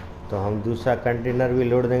 तो हम दूसरा कंटेनर भी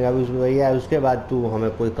लोड देंगे अभी भैया, उसके बाद तू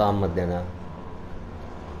हमें कोई काम मत देना।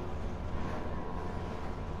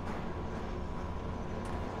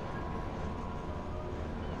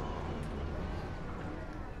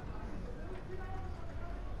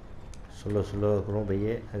 स्लो करो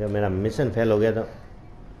भैया। अगर मेरा मिशन फेल हो गया तो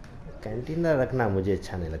कंटेनर रखना मुझे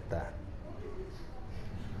अच्छा नहीं लगता।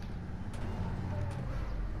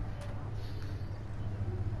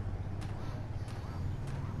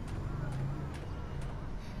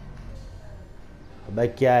 भाई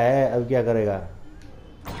क्या है, अब क्या करेगा?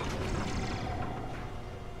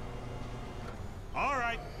 All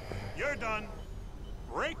right, you're done.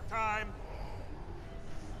 Break time.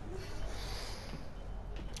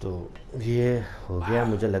 तो ये हो गया,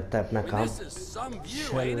 मुझे लगता है अपना काम। चलो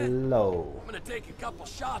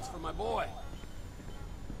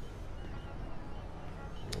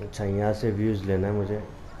अच्छा, यहाँ से व्यूज लेना है मुझे।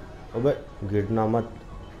 अबे गिरना मत।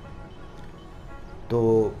 तो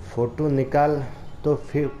फोटो निकाल, तो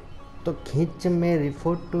फिर तो खींच मेरी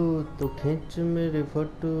फोटो, तो खींच मेरी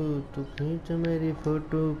फोटो, तो खींच मेरी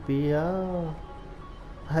फोटो पिया।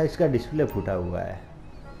 हाँ, इसका डिस्प्ले फूटा हुआ है।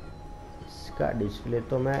 इसका डिस्प्ले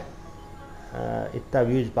तो मैं इतना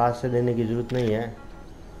व्यूज पास से देने की ज़रूरत नहीं है।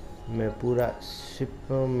 मैं पूरा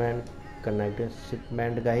शिपमेंट कनेक्ट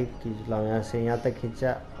शिपमेंट का ही खींच लाऊँ। यहाँ से यहाँ तक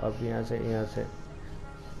खींचा, अब यहाँ से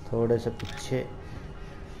थोड़े से पीछे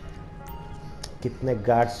कितने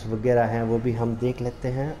गार्ड्स वगैरह हैं वो भी हम देख लेते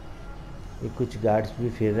हैं। ये कुछ गार्ड्स भी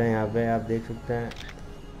फिर रहे हैं यहाँ पे, आप देख सकते हैं।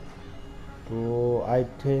 तो आई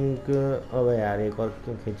थिंक अबे यार एक और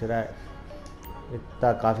क्यों खींच रहा है,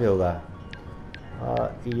 इतना काफ़ी होगा।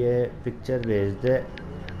 ये पिक्चर भेज दे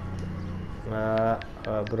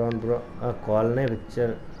ब्राउन कॉल ने पिक्चर।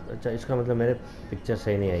 अच्छा, इसका मतलब मेरे पिक्चर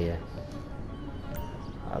सही नहीं आई है।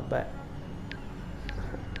 अब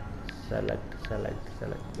सेलेक्ट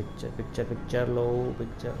पिक्चर लो।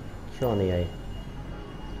 पिक्चर क्यों नहीं आई,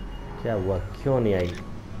 क्या हुआ, क्यों नहीं आई?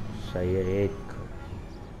 सही है, एक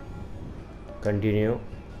कंटिन्यू।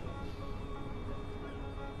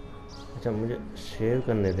 अच्छा, मुझे शेयर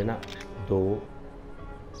करने देना। 2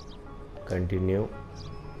 कंटिन्यू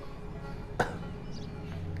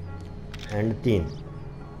एंड 3।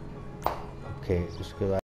 ओके, उसके बाद